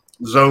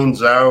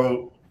zones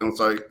out and it's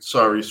like,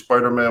 sorry,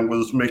 Spider-Man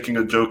was making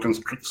a joke and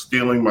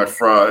stealing my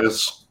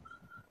fries.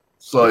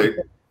 It's like,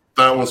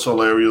 that was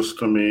hilarious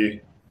to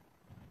me.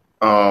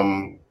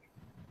 There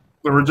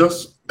were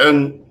just,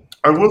 and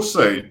I will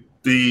say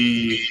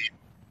the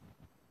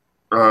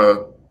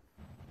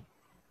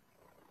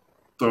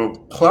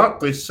plot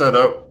they set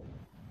up,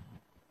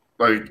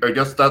 like, I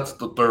guess that's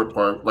the third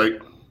part.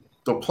 Like,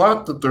 the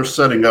plot that they're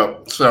setting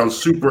up sounds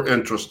super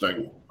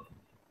interesting.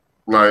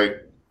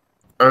 Like,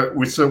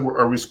 we said,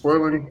 are we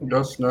spoiling?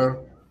 Yes,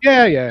 no?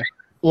 Yeah.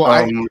 Well,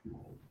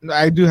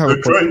 I do have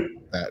a question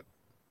about that.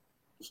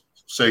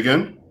 Say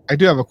again? I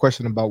do have a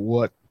question about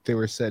what they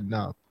were setting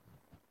up.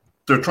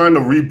 They're trying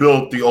to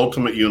rebuild the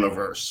Ultimate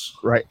Universe.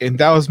 Right, and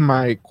that was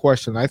my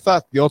question. I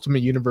thought the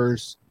Ultimate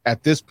Universe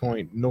at this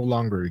point no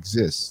longer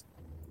exists.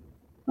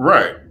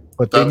 Right.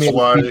 But that's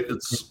why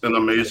it's an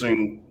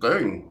amazing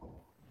thing.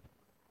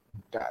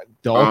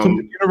 The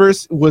Ultimate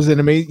Universe was an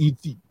amazing.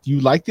 You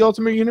like the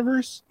Ultimate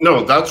Universe?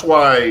 No, that's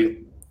why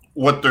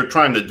what they're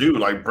trying to do,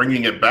 like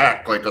bringing it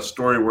back, like a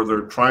story where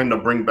they're trying to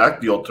bring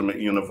back the Ultimate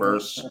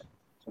Universe,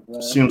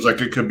 seems like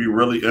it could be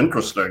really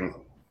interesting.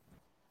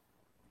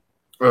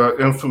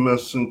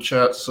 Infamous in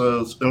chat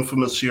says,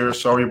 Infamous here,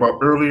 sorry about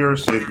earlier.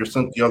 Savior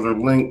sent the other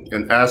link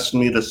and asked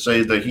me to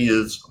say that he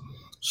is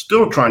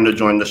still trying to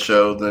join the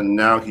show. Then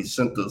now he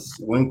sent this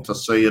link to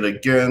say it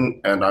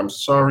again, and I'm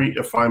sorry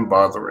if I'm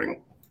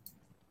bothering.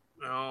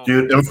 No.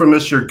 Dude,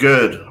 Infamous, you're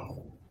good.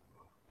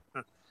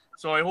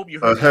 So I hope you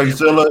heard.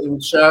 Hexzilla in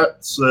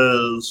chat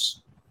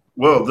says,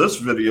 "Well, this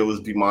video is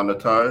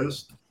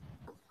demonetized."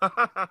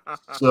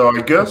 So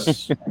I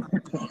guess,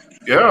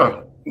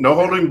 yeah, no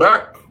holding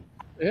back.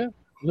 Yeah,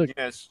 look,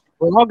 Yes,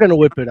 we're all gonna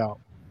whip it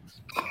out.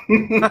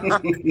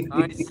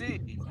 I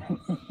see.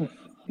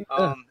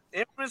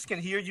 Empress can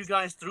hear you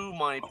guys through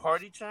my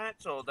party chat,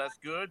 so that's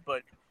good.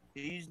 But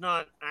he's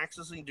not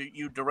accessing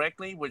you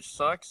directly, which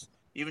sucks.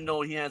 Even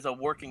though he has a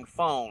working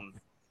phone.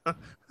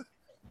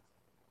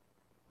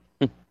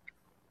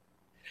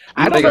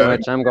 I don't Speaking of know.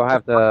 which, I'm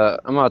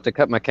gonna have to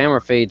cut my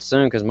camera feed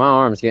soon because my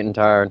arm's getting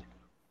tired.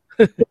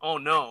 Oh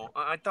no,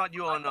 I thought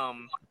you on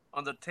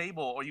the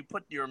table, or you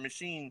put your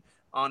machine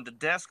on the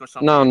desk or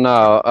something.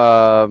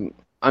 No.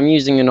 I'm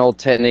using an old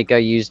technique I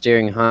used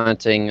during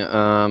hunting.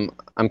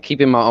 I'm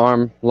keeping my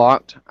arm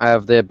locked. I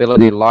have the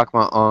ability to lock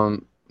my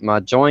arm, my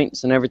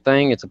joints and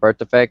everything. It's a birth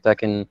defect. I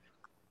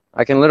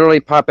can literally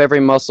pop every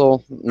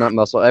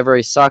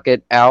every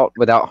socket out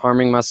without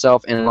harming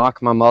myself and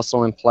lock my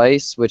muscle in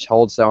place, which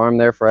holds the arm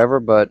there forever.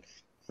 But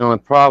the only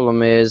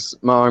problem is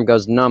my arm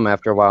goes numb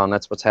after a while, and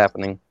that's what's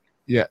happening.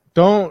 Yeah,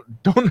 don't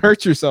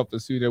hurt yourself,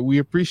 Asuda. We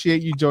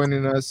appreciate you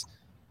joining us,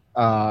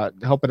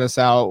 helping us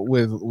out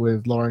with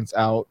Lawrence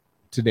out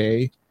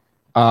today.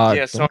 Yeah,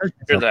 don't sorry hurt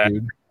to hear yourself, that.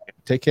 dude.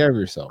 Take care of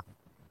yourself.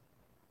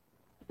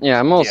 Yeah,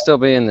 I'm gonna still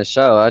be in the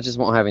show. I just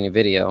won't have any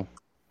video.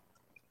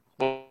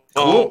 Well,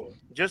 Cool.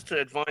 just to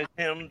advise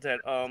him that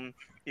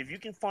if you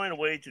can find a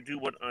way to do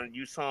what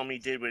you saw me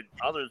did with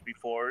others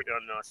before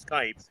on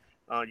Skype,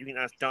 you can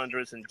ask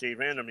Dondrus and Jay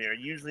Random here.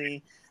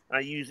 Usually, I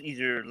use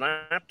either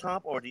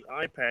laptop or the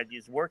iPad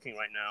is working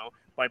right now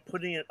by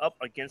putting it up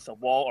against a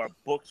wall or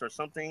books or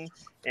something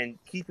and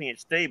keeping it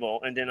stable,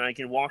 and then I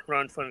can walk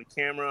around in front of the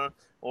camera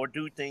or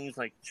do things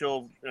like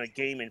show a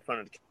game in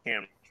front of the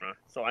camera.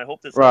 So I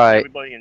hope this helps Right. everybody.